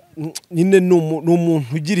nyine n'umuntu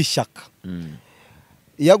ugira ishyaka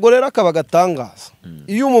yagorera akaba gatangaza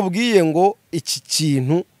iyo umubwiye ngo iki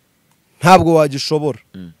kintu ntabwo wagishobora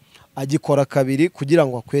agikora kabiri kugira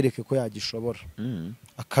ngo akwereke ko yagishobora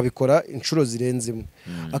akabikora inshuro zirenze imwe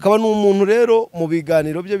akaba n'umuntu rero mu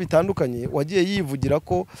biganiro bye bitandukanye wagiye yivugira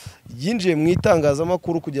ko yinjiye mu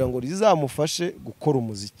itangazamakuru kugira ngo rizamufashe gukora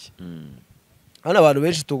umuziki hano abantu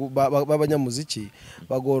benshi b'abanyamuziki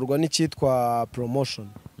bagorwa n'icyitwa promotion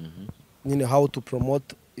nyine how to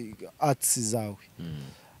promote arts zawe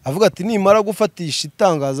avuga ati nimara gufatisha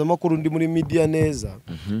itangazamakuru ndi muri media neza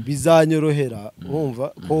bizanyorohera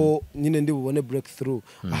urumva ko nyine ndi bubone breakthrough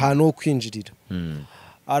ahantu ho kwinjirira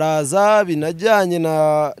araza binajyanye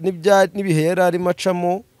n'ibihera ari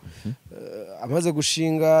macamo amaze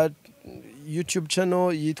gushinga YouTube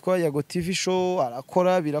channel yitwa Yago TV show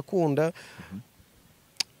arakora birakunda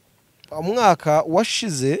umwaka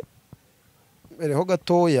washize reho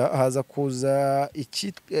gatoya haza kuza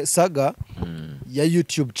saga ya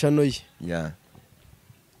YouTube channel ye. Yeah.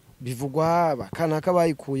 Bivugwa bakanaka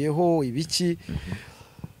bayikuyeho ibiki.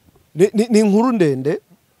 Ni inkuru ndende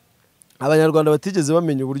abanyarwanda batigeze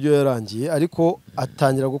bamenya uburyo yarangiye, ariko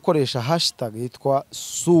atangira gukoresha hashtag yitwa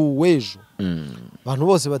suwejo. Abantu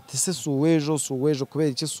bose batise suwejo kubera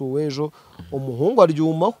iki suwejo, umuhungu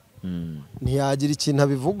aryumaho ntiyagira ikintu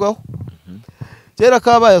abivugaho. Kera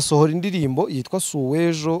kabaye asohora indirimbo yitwa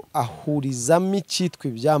suwejo ahurizamo icyitwa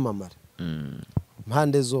ibyamamare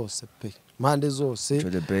impande zose pe, impande zose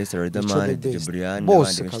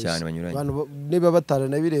bose niba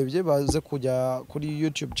bataranabirebye baze kujya kuri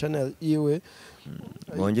YouTube channel iwe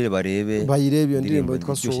bongere bayirebe iyo ndirimbo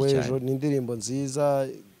yitwa suwejo. Ni indirimbo nziza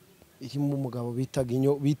irimo umugabo bita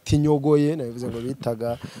inyogoye, nabivuze ngo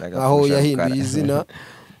bitaga aho yahinduye izina.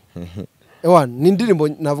 Ni indirimbo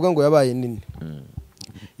navuga ngo yabaye nini.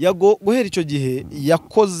 Yago guhera icyo gihe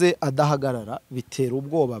yakoze adahagarara bitera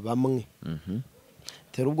ubwoba bamwe.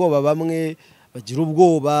 Tera ubwoba bamwe, bagira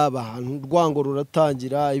ubwoba, abantu rwango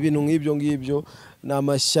ruratangira, ibintu nk'ibyo ngibyo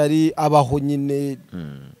n'amashyari abaho nyine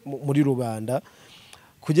muri rubanda,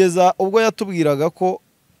 kugeza ubwo yatubwiraga ko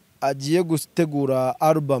agiye gutegura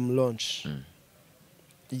album launch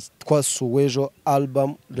yitwa suwejo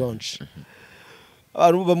album launch.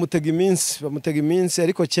 Abantu bamutega iminsi,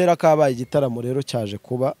 ariko kera kabaye igitaramo rero cyaje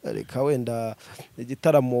kuba, reka wenda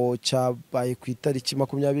igitaramo cyabaye ku itariki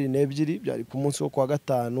 22 byari ku munsi wo kwa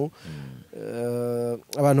gatanu.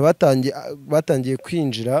 Abantu batangiye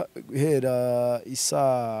kwinjira guhera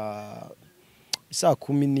isaa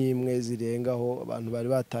 11 zirengaho, abantu bari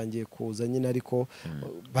batangiye kuza nyine, ariko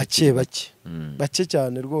bake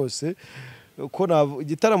cyane rwose. Ko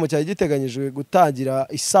igitaramo cyari giteganyijwe gutangira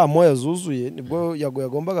isaa 1 zuzuye, nibwo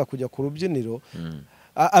yagombaga kujya ku rubyiniro.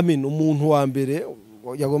 Umuntu wa mbere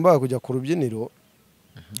yagombaga kujya ku rubyiniro,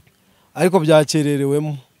 ariko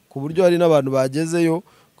byakererewemo ku buryo hari n'abantu bagezeyo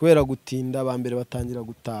kubera gutinda, ba mbere batangira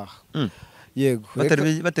gutaha. Yego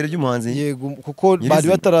batari umuhanzi, yego, kuko bari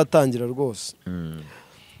bataratangira rwose.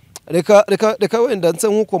 Reka wenda nse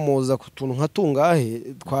nk'ukomoza ku tuntu nka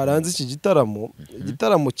tungahe twaranze iki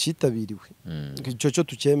igitaramo cyitabiriwe. Icyo cyo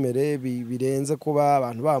tukemere birenze kuba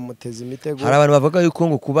abantu bamuteza imitego. Hari abantu bavuga yuko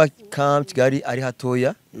ngo kuba Camp Kigali ari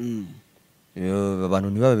hatoya, abantu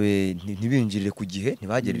ntibinjirire ku gihe,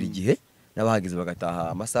 ntibagerere igihe, n'abahageze bagataha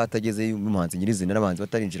amasaha atageze y'umuhanzi nyirizina, n'abanzi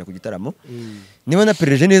batarinjira ku gitaramo. Niba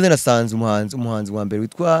napereje neza nasanze umuhanzi wa mbere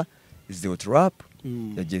witwa Zero Trap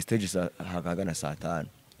yagiye stage hagana saa 5.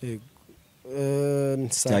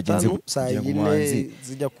 Saa 4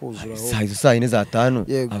 zijya kuzura aho saa 4 za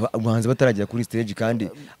 5 umuhanzi bataragera kuri stage, kandi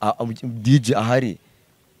DJ ahari,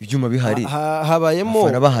 ibyuma bihari, habayemo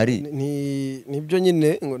abafana bahari. Nibyo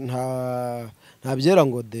nyine nta byera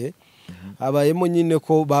ngo de, habayemo nyine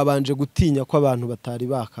ko babanje gutinya ko abantu batari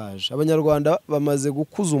bakaje. Abanyarwanda bamaze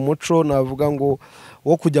gukuza umuco, navuga ngo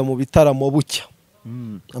wo kujya mu bitaramo bucya,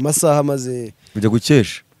 amasaha amaze kujya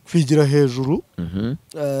gukesha, kwigira hejuru.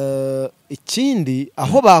 Ikindi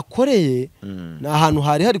aho bakoreye ni ahantu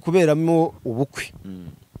hari kuberamo ubukwe.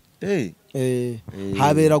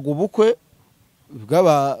 Haberaga ubukwe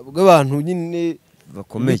bw'abantu nyine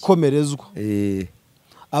bikomerezwa.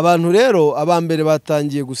 Abantu rero abambere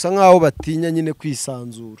batangiye gusa nkaho batinya nyine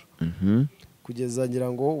kwisanzura, kugeza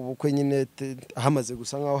ngira ngo ubukwe nyine hamaze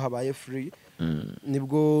gusa nkaho habaye free,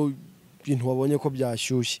 nibwo bintu wabonye ko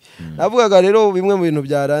byashyushye. Navugaga rero bimwe mu bintu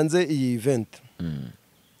byaranze iyi event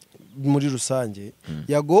muri rusange.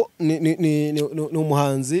 Yago ni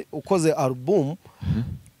umuhanzi ukoze album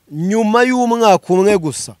nyuma y'umwaka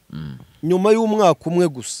umwe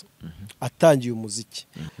gusa atangiye umuziki.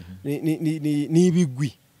 Ni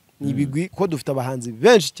ibigwi ko dufite abahanzi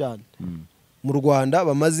benshi cyane mu Rwanda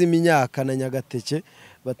bamaze imyaka na nyagateke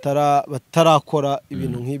batarakora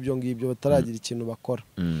ibintu nk'ibyo ngibyo, bataragira ikintu bakora.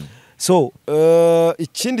 So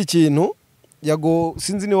ikindi kintu Yago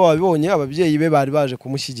sinzi ni wabibonye, ababyeyi be bari baje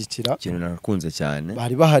kumushyigikira, ikintu narakunze cyane,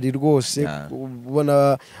 bari bahari rwose,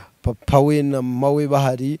 ubona papa we na mama we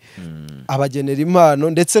bahari, abagenera impano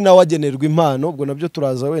ndetse nawe agenerwa impano. Ubwo nabyo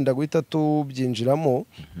turaza wenda guhita tubyinjiramo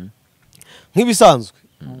nk'ibisanzwe.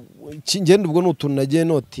 Ngende ubwo n'utuntu nagiye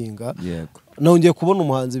notinga, nongeye kubona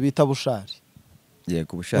umuhanzi bita Bushari.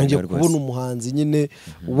 Yego, Bushari nongeye kubona umuhanzi nyine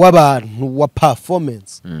w'abantu wa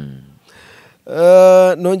performance.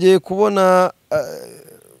 Nongeye kubona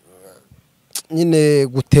nyine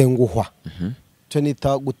gutenguhwa, cyo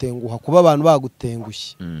nita gutenguha, kuba abantu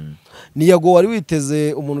bagutengushye. Ni Yago wari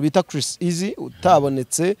witeze umuntu bita CHRISS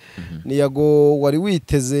utabonetse, ni Yago wari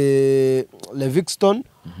witeze Levixton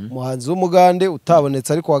umuhanzi w'umugande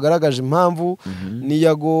utabonetse ariko wagaragaje impamvu. Ni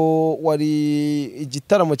Yago wari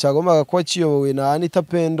igitaramo cyagombaga kuba kiyobowe na Anita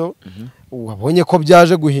Pendo, wabonye ko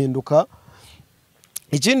byaje guhinduka.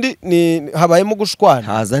 Ikindi ni habayemo gushwana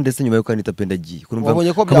haza ndetse nyuma yuko Anita Pendo agiye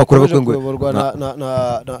wabonye ko byakomeje kuyoborwa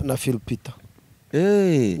na Philpita.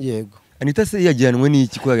 Yego Anita se yajyanwe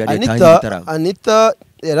n'iki ko yatangiye igitaramo? Anita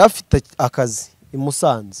yari afite akazi i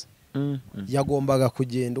Musanze, yagombaga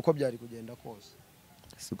kugenda uko byari kugenda kose.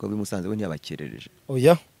 Suko bimusanze we ntiyabakerereje.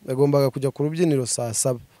 Oya, yagombaga kujya ku rubyiniro saa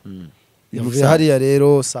 7. Yavuye hariya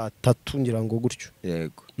rero saa 3 ngira ngo gutyo.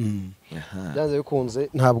 Yego. Byanze bikunze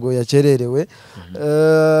ntabwo yakererewe.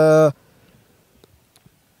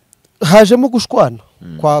 Hajemo gushwana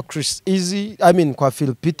kwa CHRISS Easy, kwa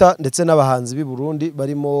Philpita ndetse n'abahanzi b'i Burundi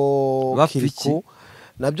barimo Kiriku,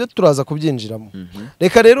 nabyo turaza kubyinjiramo.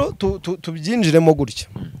 Reka rero tubyinjiremo gutya.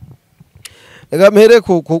 Reka mpere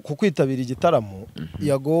ku kwitabira igitaramo.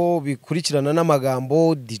 Yago bikurikirana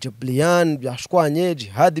n'amagambo DJ Brian byashwanye,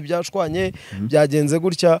 Jihad byashwanye, byagenze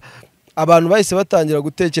gutya. Abantu bahise batangira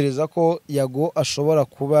gutekereza ko Yago ashobora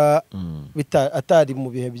kuba atari mu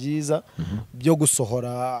bihe byiza byo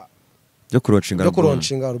gusohora byo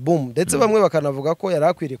kuronshinga album, ndetse bamwe bakanavuga ko yari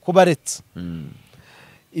akwiriye kuba aretse.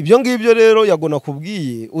 Ibyo ngibyo rero Yago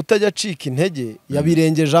nakubwiye utajya acika intege,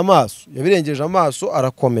 yabirengeje amaso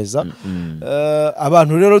arakomeza.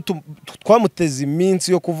 Abantu rero twamuteze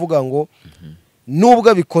iminsi yo kuvuga ngo nubwo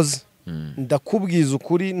abikoze ndakubwiza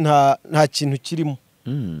ukuri nta kintu kirimo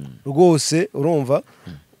rwose, urumva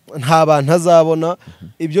nta bantu azabona.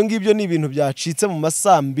 Ibyo ngibyo ni ibintu byacitse mu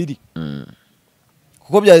masaa 2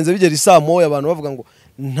 kuko byagenze bigera isaa 1 abantu bavuga ngo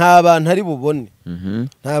nta bantu ari bubone.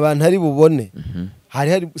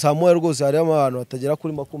 Hari saa 1 rwose harimo abantu batagera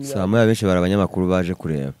kuri 20. Saa 1 benshi bari abanyamakuru baje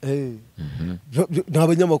kureba. Nta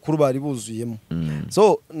banyamakuru bari buzuyemo.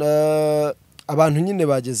 So abantu nyine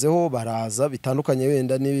bagezeho baraza bitandukanye,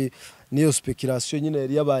 wenda niyo speculation nyine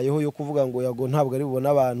yari yabayeho yo kuvuga ngo Yago ntabwo ari bubona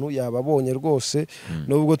abantu, yababonye rwose.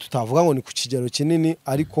 Nubwo tutavuga ngo ni ku kigero kinini,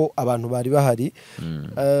 ariko abantu bari bahari.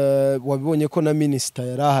 Wabibonye ko na minister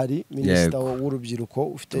yari ahari, minister w'urubyiruko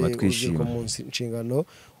ufite urubyiruko mu nshingano,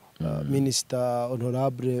 Minister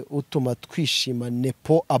Honorable utuma twishima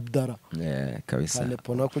Nepo Abdara. Kabisa.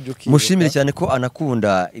 Nepo mushimire cyane ko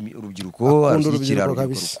anakunda urubyiruko, ashyigikira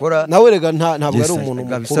urubyiruko. Nawe rega ntabwo ari umuntu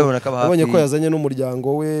mukuru. Abonye ko yazanye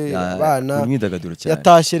n'umuryango we, abana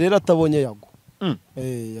yatashye rero atabonye Yago.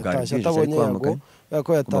 Yatashye atabonye Yago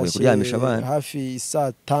ko yatashye hafi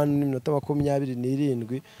saa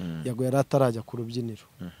 5:27 Yago yari atarajya ku rubyiniro.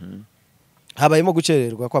 Habayemo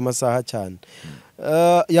gucererwa kw'amasaha cyane.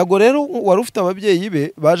 Yago rero wari ufite ababyeyi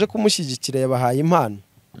be baje kumushyigikira, yabahaye impano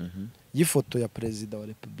y'ifoto ya Perezida wa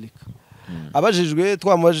Repubulika. Abajijwe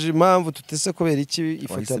twamubajije impamvu tutese kubera iki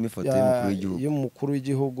ifoto y'umukuru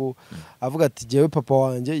w'igihugu, avuga ati jewe papa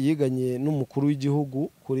wanjye yiganye n'umukuru w'igihugu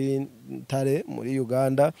kuri Ntare muri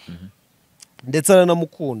Uganda, ndetse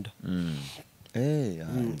aranamukunda.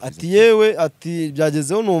 Ati yewe ati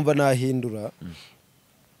byagezeho numva nahindura,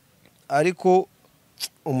 ariko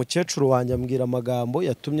umukecuru wanjye ambwira amagambo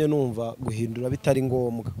yatumye numva guhindura bitari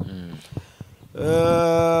ngombwa.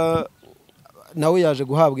 Nawe yaje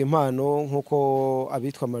guhabwa impano nkuko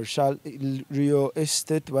abitwa Marshall Real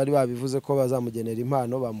Estate bari babivuze ko bazamugenera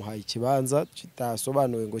impano, bamuhaye ikibanza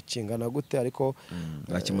kitasobanuye ngo kingana gute, ariko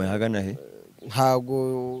bakimuhaye hagana he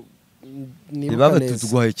ntabwo niba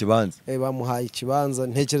tuguhaye ikibanza. Bamuhaye ikibanza,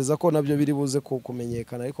 ntekereza ko nabyo biri buze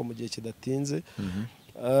kumenyekana ariko mu gihe kidatinze.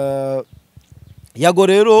 Yago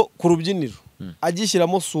rero ku rubyiniro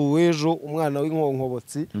agishyiramo Suwejo, umwana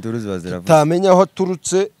w'inkonkobotsi tamenya aho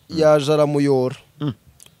aturutse, yaje aramuyora.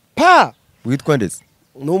 Witwa ndetse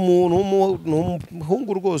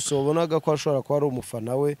n'umuhungu rwose wabonaga ko ashobora kuba ari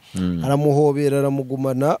umufana we, aramuhobera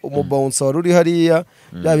aramugumana. Umubouncer wari uri hariya,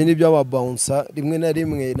 bya bindi by'ababouncer rimwe na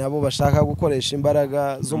rimwe nabo bashaka gukoresha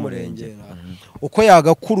imbaraga z'umurengera, uko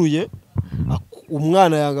yagakuruye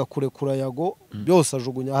umwana yagakurekura Yago byose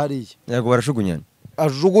ajugunya hariya. Yago barashugunyana,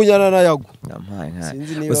 ajugunyana na Yago.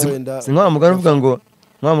 Sinzi niba wenda mugana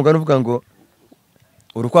uvuga ngo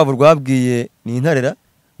urukwavu rwabwiye ni intarera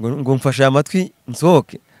ngo mfashe amatwi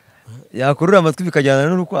nsohoke, yakurura amatwi bikajyana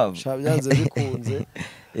n'urukwavu. Byanze bikunze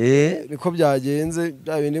niko byagenze,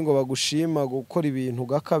 bya bindi ngo bagushima gukora ibintu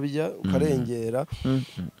gakabya ukarengera.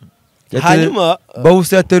 Hanyuma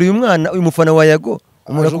Bawuse yateruye umwana, uyu mufana wa Yago,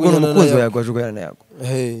 umurakubona umukunzi wa Yago ajugunyana na Yago.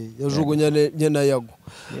 Yajugunyanye na Yago.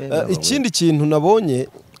 Ikindi kintu nabonye,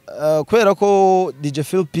 kubera ko DJ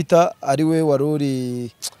Philpita ari we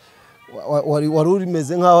wari uri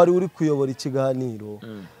meze nkaho ari uri kuyobora ikiganiro,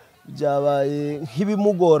 byabaye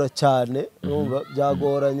nk'ibimugora cyane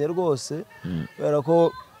byagoranye rwose kubera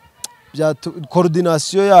ko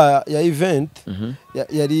coordination ya event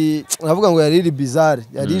yari navuga ngo yari bizarre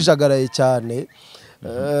yari ijagaraye cyane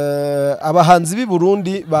abahanzi b'i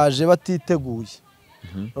Burundi baje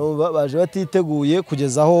batiteguye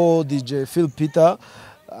kugeza aho DJ Phil Peter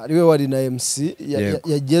ariwe wari na MC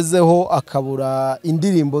yagezeho akabura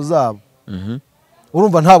indirimbo zabo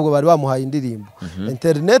urumva ntabwo bari bamuhaye indirimbo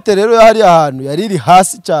internet rero yari ahantu yari iri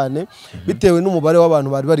hasi cyane bitewe n'umubare w'abantu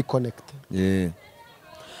bari bari connect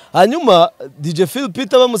hanyuma DJ Phil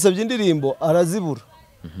Peter bamusabye indirimbo arazibura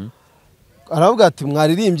aravuga ati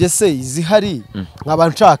mwaririmbye se izihari nkaba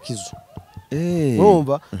nshaka izo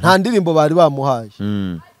urumva nta ndirimbo bari bamuhaye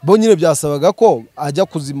bo nyine byasabaga ko ajya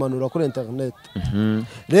kuzimanura kuri internet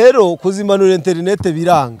rero kuzimanura internet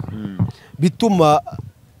biranga bituma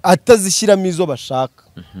atazishyiramo izo bashaka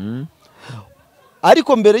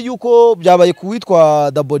ariko mbere yuko byabaye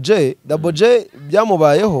kuwitwa Double J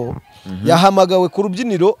byamubayeho yahamagawe ku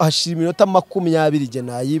rubyiniro hashira iminota 20 je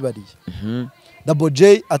nayibariye Double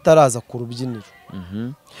J ataraza ku rubyiniro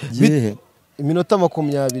iminota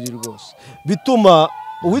 20 rwose bituma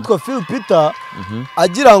uwitwa Phil Peter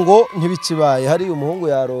agira ngo ntibikibaye hari umuhungu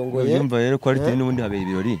yarongoye yumva rero quality n'ubundi habera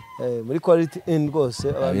ibirori muri quality in rwose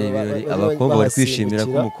abakobwa bari kwishimira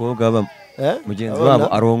ko umukobwa mugenzi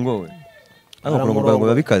wabo arongowe kurongorwa ngo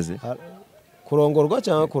babikaze kurongorwa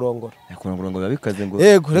cyangwa kurongora kurongorwa ngo babikaze ngo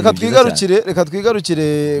yego reka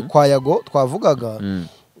twigarukire kwa Yago twavugaga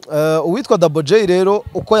uwitwa Double J rero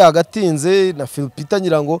uko yagatinze na Phil Peter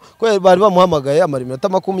nyirango ko bari bamuhamagaye iminota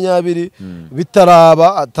 20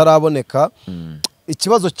 bitaraba ataraboneka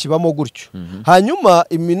ikibazo kibamo gutyo hanyuma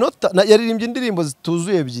iminota yaririmbye indirimbo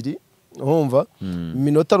zituzuye ebyiri urumva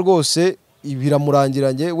iminota rwose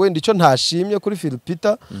ibiramurangiranye wenda icyo ntashimye kuri Phil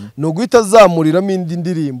Peter no guhita azamuriramo indi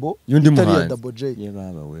ndirimbo itari ya Double J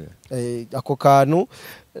ako kantu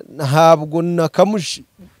ntabwo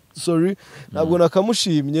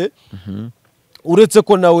nakamushimye uretse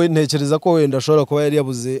ko nawe ntekereza ko wenda ashobora kuba yari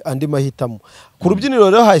yabuze andi mahitamo ku rubyiniro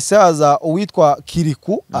rero hahise haza uwitwa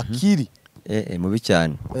Kiriku Akiri mubi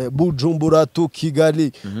cyane Bujumbura tu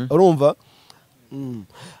Kigali urumva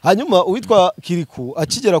hanyuma uwitwa Kiriku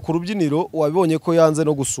akigera ku rubyiniro wabibonye ko yanze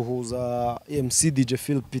no gusuhuza MC DJ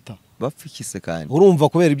Phil Peter bapfikise kandi urumva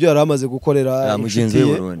kubera ibyo yaramaze gukorera mugenzi we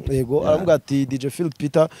Burundi yego aravuga ati DJ Phil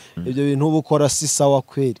Peter ibyo bintu ubukora si sawa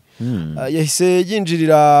kweri yahise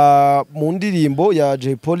yinjirira mu ndirimbo ya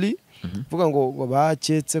J Polly vuga ngo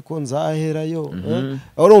baketse ko nzaherayo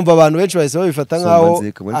urumva abantu benshi bahise babifata nkaho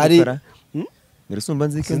ari Mirusumba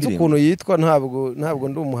nzike ndirimbo ukuntu yitwa ntabwo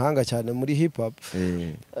ndi umuhanga cyane muri hip hop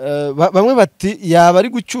bamwe bati yaba ari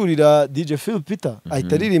gucyurira DJ Phil Peter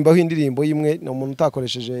ahita aririmbaho indirimbo yimwe no umuntu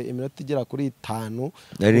utakoresheje iminota igera kuri 5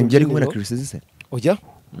 yaririmbye ari kumwe na CHRISS oya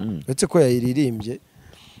uretse ko yayiririmbye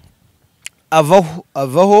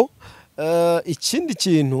avaho ikindi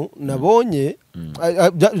kintu nabonye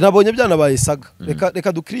byanabaye saga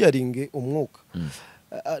reka dukiriyaringe umwuka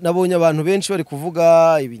nabonye abantu benshi bari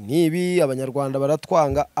kuvuga ibi ntibi abanyarwanda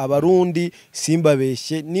baratwanga abarundi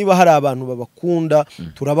simbabeshye niba hari abantu babakunda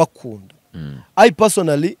turabakunda I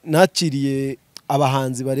personally nakiriye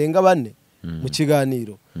abahanzi barenga 4 mu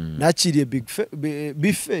kiganiro nakiriye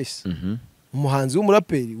Big Face umuhanzi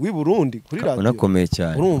w'umuraperi w'i Burundi kuri radio unakomeye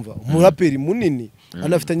cyane urumva umuraperi munini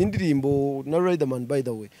anafitanye indirimbo na Riderman by the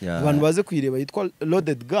way abantu baze kwireba yitwa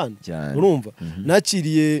Loaded Gun urumva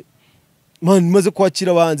nakiriye maze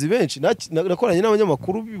kwakira abahanzi benshi nakoranye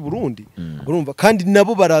n'abanyamakuru b'i Burundi urumva kandi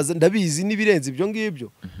nabo baraza ndabizi nibirenze ibyo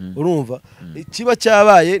ngibyo urumva kiba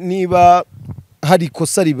cyabaye niba hari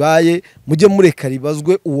kosa ribaye mujye mureka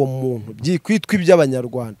ribazwe uwo muntu byikwitwa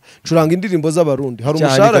iby'abanyarwanda curanga indirimbo z'abarundi hari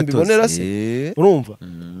umushahara mbibonera se urumva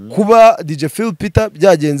kuba DJ Phil Peter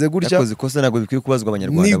byagenze gutya yakoze kosa nago bikwiye kubazwa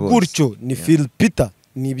abanyarwanda bose ni gutyo ni Phil Peter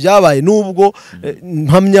ni byabaye nubwo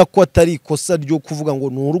mpamya ko atari kosa ryo kuvuga ngo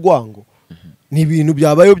ni urwango ni ibintu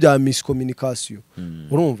byabayo bya miscommunication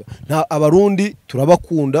urumva nta abarundi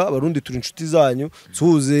turabakunda abarundi turi inshuti zanyu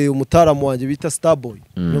suhuze umutaramu wanje bita Starboy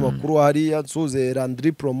n'amakuru hari suhuze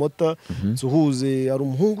Landry Promoter suhuze ari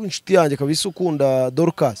umuhungu inshuti yanjye kabisa ukunda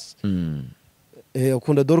Dorcas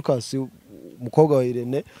ukunda Dorcas umukobwa wa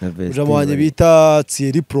Irene ujamo wanje bita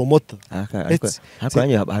Thierry Promoter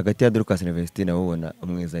hakanye hagati ya Dorcas na Vestine ubona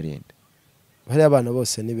umweza arinde bari abana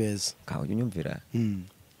bose ni beza kaho unyumvira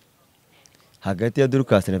hagati ya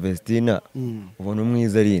Dorcas na Vestina ubona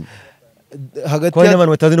umwiza arinde hagati y'abantu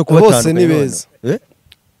batazi no kubatandukanya bose ni beza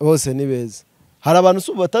bose ni beza hari abantu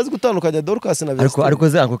subu batazi gutandukanya Dorcas na Vestina ariko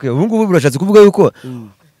zanko ke ubu ngubu burashatse kuvuga yuko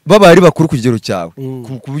baba ari bakuru ku kigero cyawe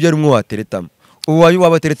ku buryo ari umwe wateretamo uwayu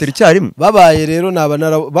wabateretera icyarimwe babaye rero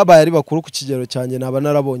babaye ari bakuru ku kigero cyanjye naba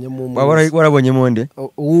narabonye mu warabonye mu nde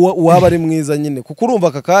uwaba ari mwiza nyine kuko urumva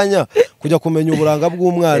aka kanya kujya kumenya uburanga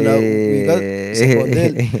bw'umwana wiga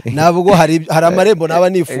secondaire nabwo hari amarembo naba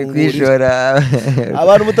nifungurira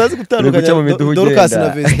abantu mutazi gutandukanya Dorcas na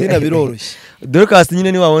Vestina biroroshye Dorcas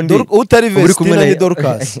nyine ni wa wundi utari Vestina ni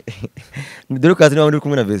Dorcas Dorcas ni wa wundi uri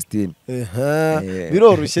kumwe na Vestina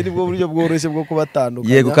biroroshye nibwo buryo bworoshye bwo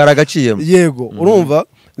kubatandukanya yego karagaciyemo yego urumva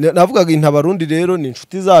navugaga intabarundi rero ni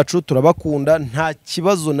inshuti zacu turabakunda nta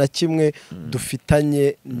kibazo na kimwe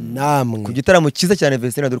dufitanye namwe ku gitaramo cyiza cyane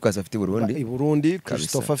Vestina Dorcas afite i Burundi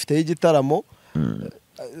Christopher afite igitaramo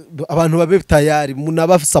abantu babe tayari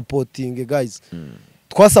munaba supporting guys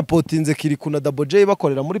twasapotinze Kiriku na Double J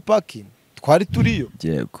bakorera muri parking twari turiyo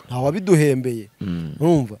yego nta wabiduhembeye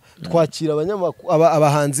urumva twakira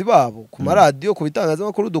abahanzi babo ku maradiyo ku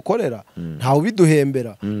bitangazamakuru dukorera nta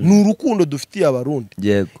ubiduhembera ni urukundo dufitiye abarundi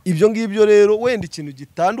yego ibyo ngibyo rero wenda ikintu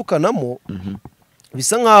gitandukanamo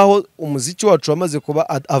bisa nkaho umuziki wacu wamaze kuba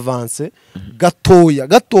avance gatoya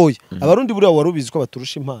abarundi buriya warubizi ko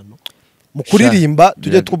baturusha impano mu kuririmba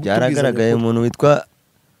tujye byaragaragaye umuntu witwa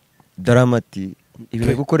Daramati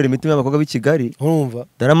ibintu gukorera imitima y'abakobwa b'i Kigali urumva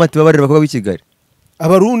Daramati babarira abakobwa b'i Kigali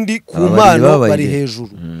abarundi ku mpano bari hejuru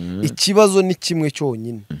ikibazo ni kimwe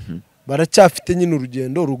cyonyine baracyafite nyine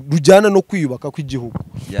urugendo rujyana no kwiyubaka kw'igihugu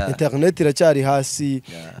internet iracyari hasi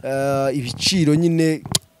ibiciro nyine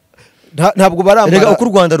ntabwo barambara uko u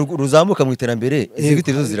Rwanda ruzamuka mu iterambere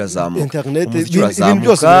izigiti zo zirazamuka internet ibintu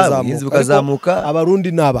byose birazamuka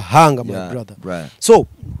abarundi nabahanga my brother so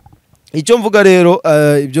icyo mvuga rero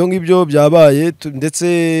ibyo ngibyo byabaye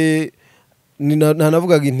ndetse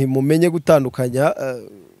nanavugaga inti mumenye gutandukanya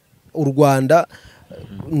u Rwanda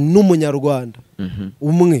n'umunyarwanda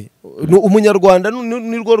umwe umunyarwanda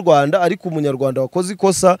ni rwo Rwanda ariko umunyarwanda wakoze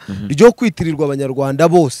ikosa ryo kwitirirwa abanyarwanda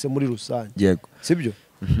bose muri rusange yego sibyo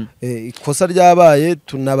ikosa ryabaye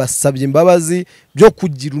tunabasabye imbabazi byo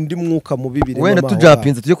kugira undi mwuka mu bibiri wenda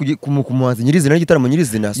tujapinze tujye kumuhanzi nyirizina n'igitaramo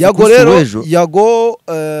nyirizina yago rero yago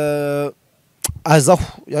azaho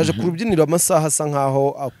yaje ku rubyiniro amasaha asa nkaho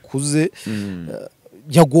akuze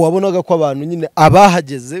yago wabonaga ko abantu nyine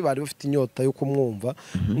abahageze bari bafite inyota yo kumwumva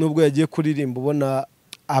nubwo yagiye kuririmba ubona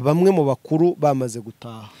abamwe mu bakuru bamaze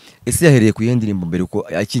gutaha ese yahereye ku yendirimbo mbere uko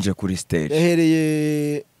akinjira kuri stage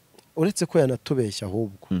yahereye uretse ko yanatubeshya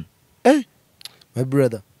ahubwo my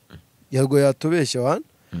brother yago yatubeshya wana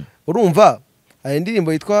urumva aya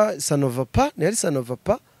ndirimbo yitwa Sanovapa ni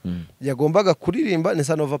Sanovapa yagombaga kuririmba ni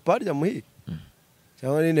Sanovapa rya muhi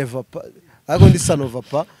cyangwa ni Nevapa ariko ndi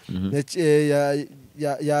Sanovapa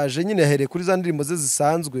yaje nyine yahereye kuri za ndirimbo ze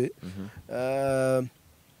zisanzwe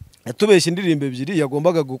yatubeshya indirimbo ebyiri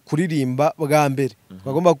yagombaga kuririmba bwa mbere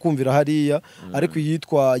twagomba kumvira hariya ariko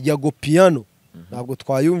yitwa Yago Piano ntabwo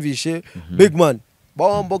twayumvishe big man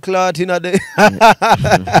bombo clatina de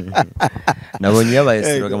nabonye yabaye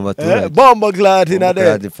siroga mu baturage bombo clatina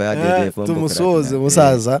de tumusoze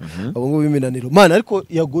musaza abo ngo biminaniro man ariko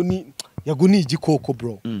yago ni igikoko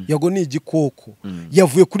bro yago ni igikoko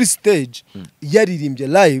yavuye kuri stage yaririmbye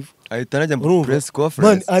live ahita najya mu press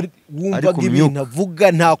conference wumvaga ibintu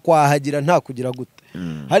avuga nta kwahagira nta kugira gute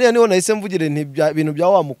hariya niho nahise mvugire ibintu bya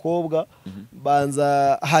wa mukobwa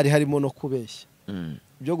banza harimo no kubeshya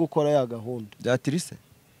byo gukora ya gahunda bya CHRISS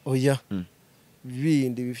oya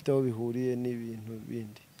bindi bifite aho bihuriye n'ibintu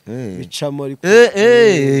bindi bicamo ariko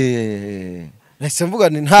nahise mvuga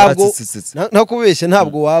ni ntabwo nta kubeshya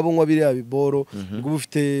ntabwo waba unywa biriya biboro ngo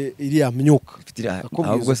ufite iriya myuka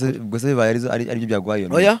ubwo se bibaye ari byo byagwayo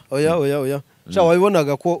oya sha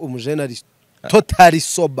wabibonaga ko umujene ari totally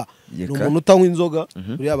sober ni umuntu utanywa inzoga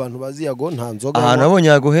uri abantu bazi yago nta nzoga ahantu abonye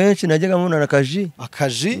yago henshi najyaga mubona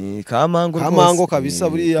akaji kamango kabisa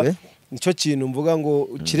buriya nicyo kintu mvuga ngo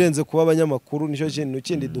kirenze kuba abanyamakuru nicyo kintu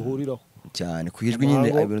kindi duhuriraho cyane kwijwi nyine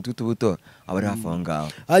ibintu tw'utubuto abari hafi aho ngaho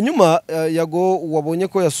hanyuma yago wabonye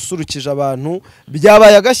ko yasusurukije abantu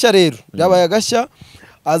byabaye agashya rero byabaye agashya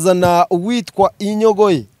azana uwitwa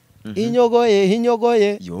inyogoye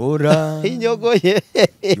yora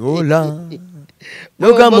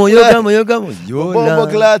yogamo bombo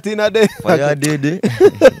clatina de fire dede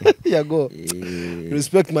yago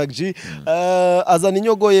respect Mac G azana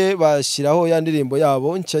inyogoye bashyiraho ya ndirimbo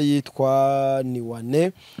yabo nshya yitwa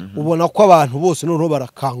Niwane ubona ko abantu bose noneho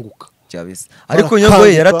barakanguka cyabise ariko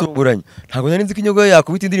inyogoye yaratunguranye ntabwo nari nzi ko inyogoye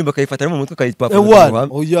yakubita indirimbo akayifata mu mutwe akayipapura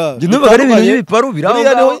oya ginumva ari ibintu biparu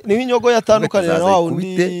biraho ni inyogoye yatandukanira na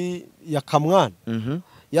wundi ya Kamwana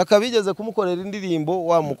yakabigeze kumukorera indirimbo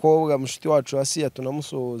wa mukobwa mushiti wacu Asiya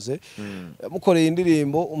tunamusohoze mukoreye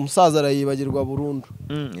indirimbo umusaza arayibagirwa burundu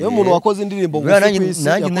iyo umuntu wakoze indirimbo kwisi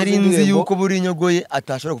nanjye nari nzi yuko buri inyogoye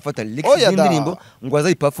atashobora gufata lyrics y'indirimbo ngo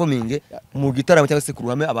azayi performing mu gitaramo cyangwa se ku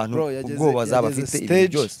ruhame abantu ubwo bazaba bafite ibyo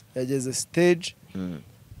byose yageze stage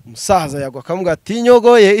umusaza yagwa akamuga ati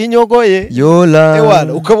inyogoye yola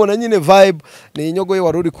ewana ukabona nyine vibe ni inyogoye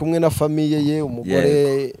wari uri kumwe na famille ye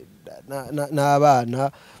umugore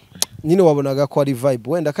n'abana nyine wabonaga ko ari vibe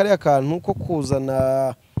wenda kari akantu ko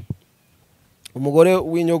kuzana umugore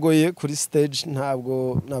w'inyogoye kuri stage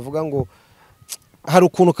ntabwo navuga ngo hari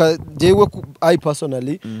ukuntu kajewe I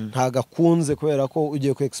personally ntagakunze kubera ko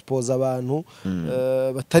ugiye ku expose abantu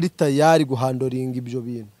batari tayari guhandoringa ibyo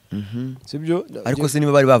bintu sibyo ariko se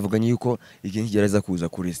niba bari bavuganye yuko igihe kigereza kuza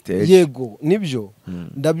kuri stage yego nibyo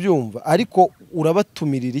ndabyumva ariko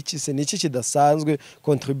urabatumirira iki se niki kidasanzwe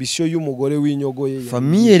contribution y'umugore w'inyogoye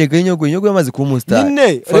famille rega inyogoye yamaze kuba umustar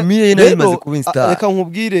famille ye nayo imaze kuba instar reka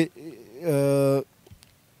nkubwire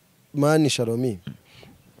mani Sharomi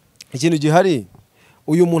ikintu gihari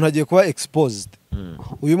uyu muntu agiye kuba exposed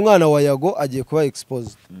uyu mwana wa Yago agiye kuba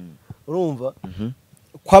exposed urumva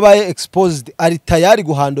kwabaye exposed ari tayari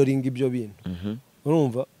guhandoringa ibyo bintu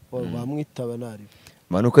urumva bamwitaba nari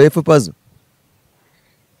manuka yepfo pazo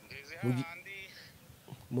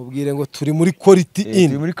mubwire ngo turi muri quality in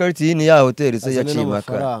turi muri quality in ya hotel se ya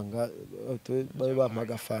Kimaka faranga baye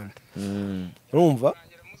bampaga fanta urumva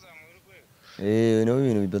no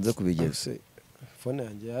ibintu bibanza kubigeza phone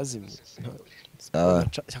yanjye yazimye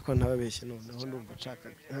cyako ntababeshye noneho ndumva nshaka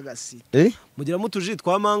nkagasi mugira mutuji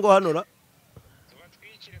twa mango hanora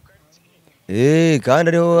kandi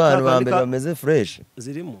ariho abantu bambere bameze fresh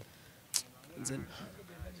zirimo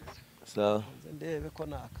sawa ndebe ko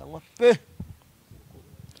nakanywa pe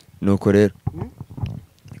nuko rero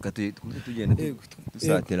reka tugenda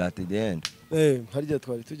dusatira at the end harya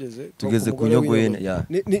twari tugeze ku nyogoye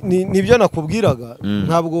nibyo nakubwiraga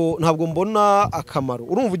ntabwo mbona akamaro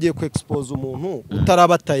urumva ugiye ku expose umuntu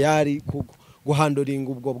utaraba tayari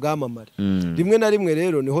guhandoringa ubwo bwamamare rimwe na rimwe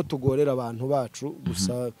rero niho tugorera abantu bacu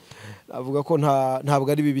gusa avuga ko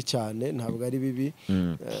ntabwo ari bibi cyane ntabwo ari bibi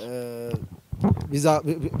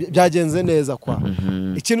byagenze neza kwa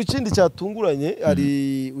ikintu kindi cyatunguranye ari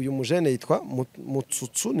uyu mujene yitwa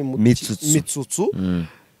Mitsutsu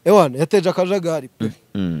ewana yateje akajagari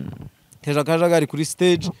teje akajagari kuri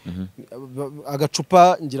stage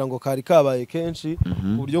agacupa ngira ngo kari kabaye kenshi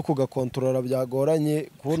uburyo kugakontorora byagoranye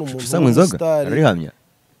kubona umuntu star arihamya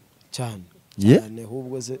cyane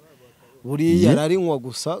ahubwo ze buri yararinywa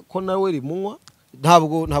gusa ko nawe rimunywa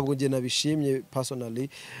ntabwo nge nabishimye personally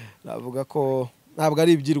navuga ko ntabwo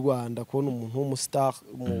ari iby'i Rwanda kubona umuntu w'umustar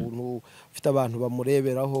umuntu ufite abantu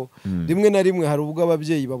bamureberaho rimwe na rimwe hari ubwo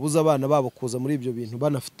ababyeyi babuza abana babo kuza muri ibyo bintu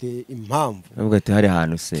banafite impamvu nubwo ati hari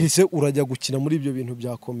ahantu se urajya gukina muri ibyo bintu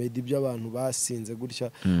bya comedy by'abantu basinze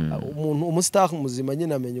gutya umuntu umustar muzima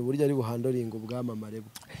nyine amenya uburyo ari buhandoringa ubwamamare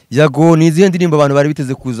bwe Yago ni izihe ndirimbo abantu bari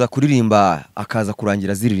biteze kuza kuririmba akaza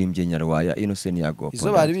kurangira ziririmbye Nyarwaya Innocent Yago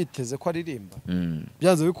izo bari biteze ko aririmba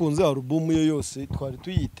byanze bikunze album ye yose twari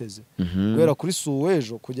tuyiteze guhera kuri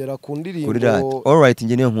Suwejo kugera ku ndirimbo all right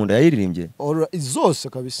nge niyo nkunda yayiririmbye zose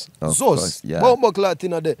kabisa zose bombo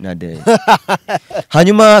clatina de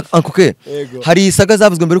hanyuma ankuke hari isaga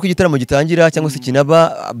zavuzwe mbere ko igitaramo gitangira cyangwa se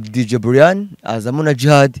kinaba DJ Brian azamo na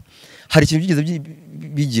Jihad hari ikintu bigeze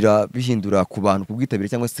bigira bihindura ku bantu kubwitabira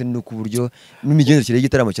cyangwa se no ku buryo n'imigendekere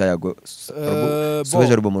y'igitaramo cya Yago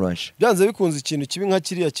Suwejo album launch byanze bikunze ikintu kibi nka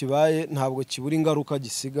kiriya kibaye ntabwo kibura ingaruka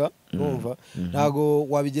gisiga numva ntago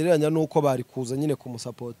wabigereranya nuko bari kuza nyine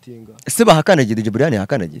kumusapotinga ese bahakanagiye DJ Brian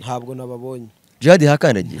yahakanagiye ntabwo nababonye Jihad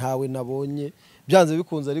yahakanagiye ntawe nabonye byanze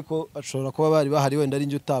bikunze ariko ashobora kuba bari bahari wenda ari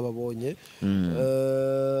nje utababonye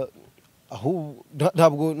aho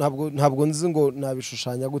ntabwo nzi ngo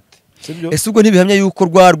nabishushanya gute sibyo ese ubwo ntibihamya yuko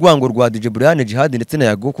rwango rwa DJ Brian Jihad ndetse na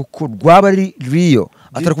Yago kuko rwaba ari Rio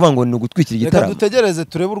atari kuvuga ngo ni ugutwikira igitaramo reka dutegereze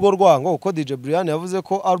turebe urwo rwango uko DJ Brian yavuze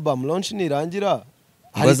ko album launch nirangira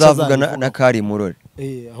bazavuga na kari murore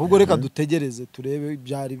ahubwo reka dutegereze turebe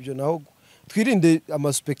byari byo naho twirinde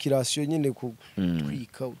amaspekulation nyine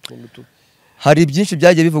kutwika utuntu hari byinshi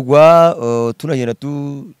byagiye bivugwa tunagenda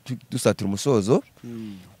dusatira umusozo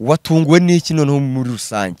watunguwe n'iki noneho muri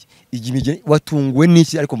rusange watunguwe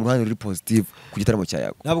n'iki ariko mu ruhande ruri positive ku gitaramo cya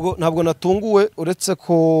Yago ntabwo natunguwe uretse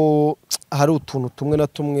ko hari utuntu tumwe na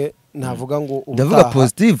tumwe navuga ngo ndavuga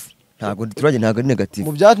positive ntabwo ari negative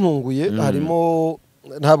mu byantunguye harimo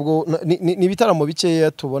ntabwo ni bitaramo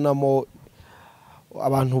bikeya tubonamo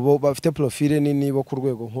abantu bafite profile nini bo ku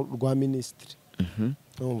rwego rwa ministry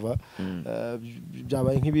numva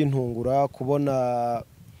byabaye nk'ibintungura kubona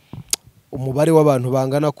umubare w'abantu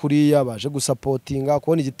bangana kuriya baje gusapotinga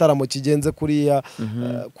kubona igitaramo kigenze kuriya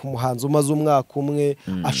ku muhanzi umaze umwaka umwe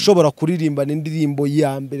ashobora kuririmba n'indirimbo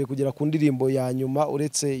ya mbere kugera ku ndirimbo ya nyuma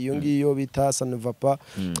uretse iyo ngiyo bita Sanevapa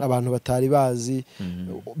abantu batari bazi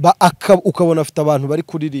ukabona afite abantu bari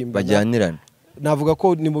kuririmba bajyanirana. Navuga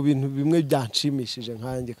ko ni mu bintu bimwe byanshimishije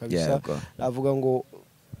nkanjye kabisa. Navuga ngo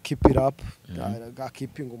keep it up,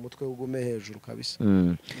 keeping umutwe ugume hejuru kabisa.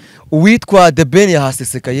 Uwitwa The Ben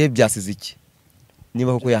yahasesekaye byasize iki?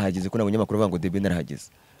 Niba koko yahageze ko nabonye amakuru bavuga ngo The Ben arahageze.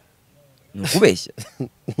 Nukubeshya.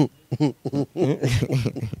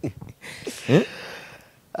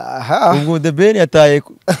 Aha. Ubwo The Ben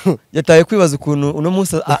yataye kwibaza ukuntu uno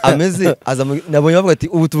munsi ameze aza nabonye bavuga ati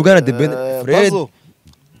ubu tuvugana The Ben Fred.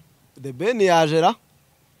 The Ben yajera.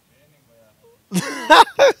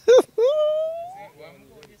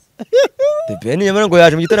 The Ben yamara ngo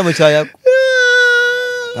yaje mu gitaramo cya Yago.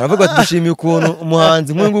 Aravuga ati dushimiye ukuntu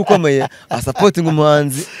umuhanzi nk'uyu ukomeye asupporting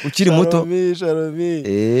umuhanzi ukiri muto.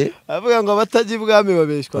 Avuga ngo abatajya ibwami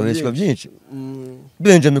babeshwa byinshi.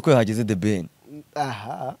 Benjamin ko yahageze The Ben.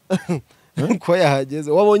 Aha. Ko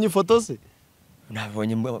yahageze wabonye ifoto se?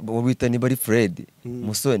 Nabonye bita ni bari Fred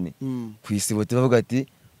Musoni ku isibote bavuga ati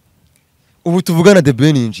ubu tuvugana The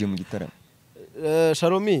Ben yinjiye mu gitaramo.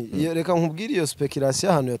 Sharomi reka nkubwire iyo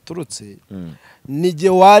speculation hano yaturutse nije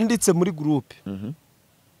wanditse muri groupe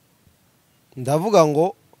ndavuga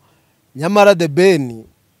ngo nyamara The Ben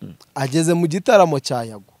ageze mu gitaramo cya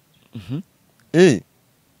Yago.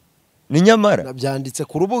 Ni nyamara nabyanditse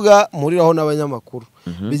ku rubuga muriraho n'abanyamakuru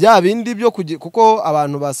bijya bindi byo kuko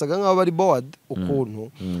abantu basaga nk'abo bari board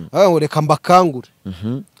ukuntu ngo reka mbakangure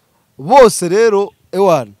bose rero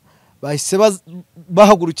ewana bahise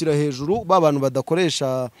bahagurukira hejuru babantu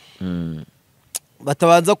badakoresha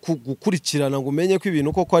batabanza gukurikirana ngo umenye ko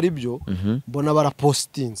ibintu koko ari byo mbona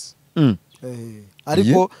barapostinze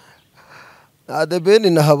ariko The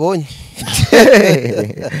Ben nahabonye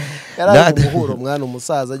yari umuhuro mwana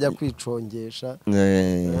umusaza ajya kwicongesha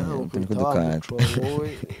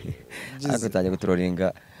akatangiye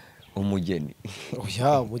gutrolinga umugeni.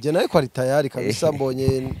 Oya umugeni ariko ari tayari kabisa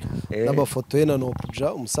mbonye n'amafoto ye na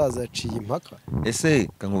nopuja umusaza yaciye impaka. Ese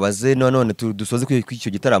kankubaze none dusoze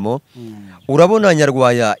kw'icyo gitaramo urabona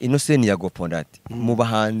Nyarwaya Innocent Yago Pondati mu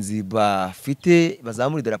bahanzi bafite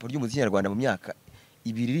bazamura idarapo ry'umuziki nyarwanda mu myaka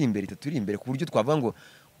 2 iri imbere 3 iri imbere ku buryo twavuga ngo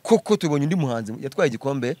koko tubonye undi muhanzi yatwaye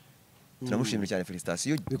igikombe turamushimira cyane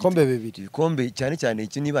felicitation ibikombe bibiri ibikombe cyane cyane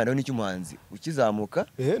iki nibana n'icyo muhanzi ukizamuka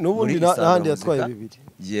n'ubundi n'ahandi yatwaye bibiri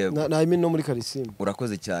na no muri Karisimbi.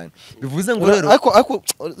 Urakoze cyane bivuze ngo rero ariko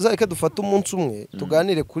zareka dufata umunsi umwe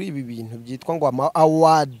tuganire kuri ibi bintu byitwa ngo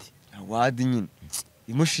award nyine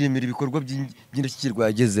imushimira ibikorwa by'indashyikirwa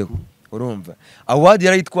yagezeho. Urumva award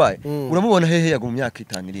yarayitwaye uramubona hehe Yago mu myaka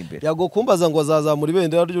 5 iri imbere. Yago kumbaza ngo azazamura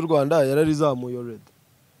ibendera ry'u Rwanda yararizamuye already.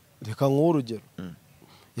 Reka nk'urugero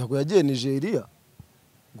Yago yagiye Nigeria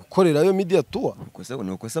gukorerayo media tour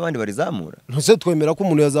nuko se abandi barizamura ntose twemera ko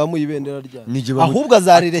umuntu yazamuye ibendera rya ahubwo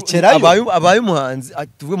azarirekerayo abaye umuhanzi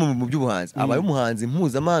tuvuge mu by'ubuhanzi abaye umuhanzi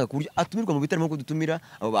mpuzamahanga ku buryo atumirwa mu bitaramo ko dutumira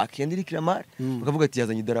abo bakendiri Kiramar bakavuga ati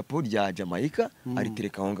yazanye idarapo rya Jamaica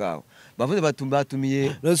aritereka aho ngaho bavuze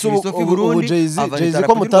batumiye Christophe Burundi Jay-Z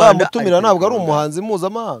ko mutaramutumira ntabwo ari umuhanzi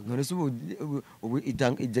mpuzamahanga. None se ubu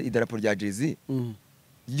idarapo rya Jay-Z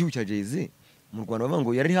igihugu cya Jay-Z mu Rwanda bavuga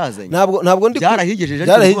ngo yari hazanye ntabwo ndi byarahigejeje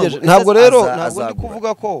ntabwo rero ntabwo ndi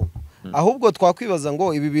kuvuga ko ahubwo twakwibaza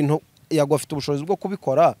ngo ibi bintu Yago afite ubushobozi bwo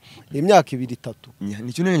kubikora imyaka 2-3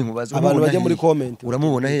 nicyo nene nkubaza abantu bajye muri comment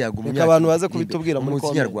uramubona he Yago mu myaka abantu baze kubitubwira muri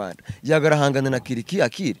comment Nyarwanda yagarahangana na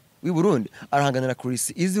Akiri w'i Burundi arahangana na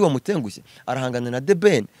CHRISS izi wa mutengushye arahangana na The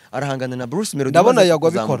Ben arahangana na Bruce Melody ndabona Yago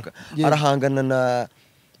abikora arahangana na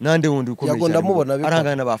nande wundi ukomeye cyane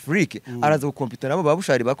arahangana na Afrique araza gukompita nabo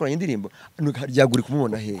babushari bakoranye indirimbo ryaguri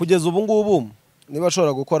kumubona he kugeza ubu ngubu niba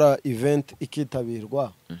ashobora gukora event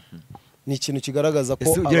ikitabirwa ni ikintu kigaragaza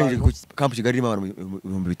ko kampu Kigali irimo abantu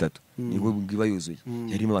 3,000 nibo biba yuzuye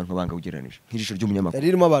yarimo abantu banga ugereranije nk'ijisho ry'umunyamakuru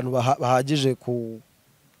yarimo abantu bahagije ku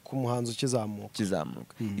muhanzi ukizamuka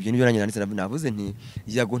ibyo nibyo nanyanditse navuze nti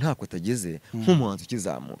Yago ntako atageze nk'umuhanzi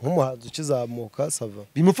ukizamuka sava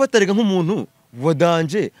bimufatarega nk'umuntu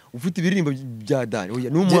wadanje ufite ibirimbo bya dani oya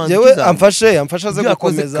n'umuhanzi amfashe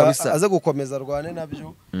aze gukomeza rwane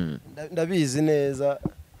nabyo ndabizi neza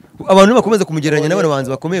abantu bakomeza kumugereranya n'abana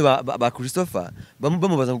bahanzi bakomeye ba Christopher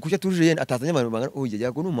bamubaza ngo kuki atuje atazanye abantu bangana oya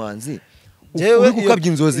Yago n'umuhanzi uri gukabya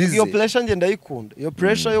inzozi ze iyo pressure ngenda yikunda iyo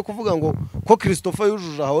pressure yo kuvuga ngo ko Christopher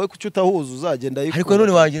yujuje ahawe kuki utahuza uzagenda yikunda ariko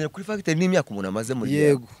none wagenda kuri factory n'imyaka umuntu amaze muri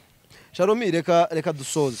yego Sharomi reka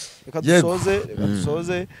dusoze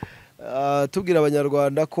tubwira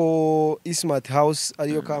abanyarwanda ko Smart House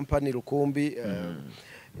ariyo company rukumbi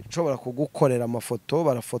ishobora kugukorera amafoto,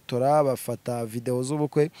 barafotora, bafata video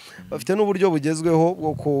z'ubukwe, bafite n'uburyo bugezweho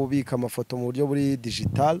bwo kubika amafoto mu buryo buri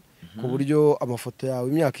digital, ku buryo amafoto yawe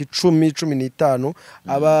imyaka 10-15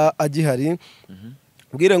 aba agihari.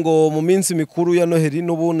 Ubwire ngo mu minsi mikuru ya Noheli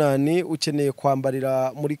n'ubunani ukeneye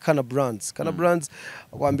kwambarira muri Kana Brands. Kana Brands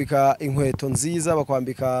kwambika inkweto nziza,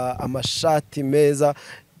 bakwambika amashati meza,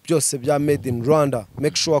 byose bya made in Rwanda.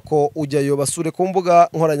 Make sure ko ujyayo basure ku mbuga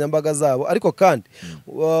nkoranyambaga zabo. Ariko kandi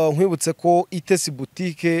nkwibutse ko Itesi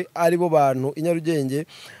boutique ari bo bantu inyarugenge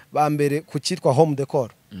ba mbere ku cyitwa home decor.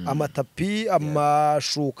 Amatapi,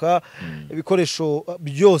 amashuka, ibikoresho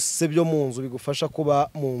byose byo mu nzu bigufasha kuba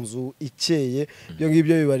mu nzu ikeye. Byo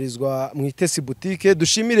ngibyo bibarizwa mu Itesi boutique.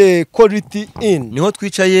 Dushimire Quality Inn. Niho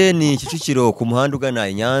twicaye, ni Kicukiro ku muhanda ugana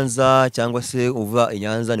i Nyanza, cyangwa se uva i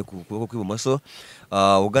Nyanza ni ku kuboko kw'ibumoso.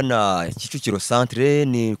 Ugana Kicukiro centre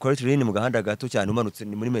ni Quality Inn mu gahanda gato cyane, umanutse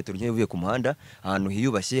ni muri metero nke uvuye ku muhanda, ahantu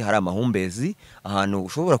hiyubashye hari amahumbezi, ahantu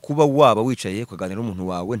ushobora kuba waba wicaye kuganira n'umuntu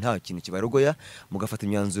wawe nta kintu kibarogoya, mugafata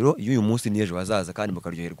imyanzuro y'uyu munsi n'ejo hazaza kandi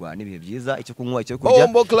mukaryoherwa n'ibihe byiza, icyo kunywa icyo kurya.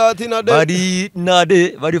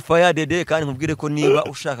 Bari fire dede. Kandi mubwire ko niba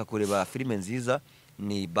ushaka kureba filime nziza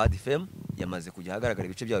ni Bad Fame yamaze kujya hagaragara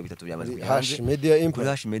ibice byabo bitatu byamaze kujya hanze kuri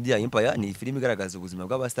Hash Media Empire. Ni filime igaragaza ubuzima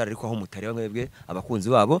bw'abastar, ariko aho mutari bamwebwe abakunzi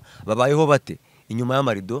babo babayeho bate, inyuma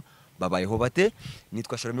y'amarido babayeho bate.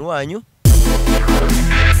 Nitwa Shalomi wanyu.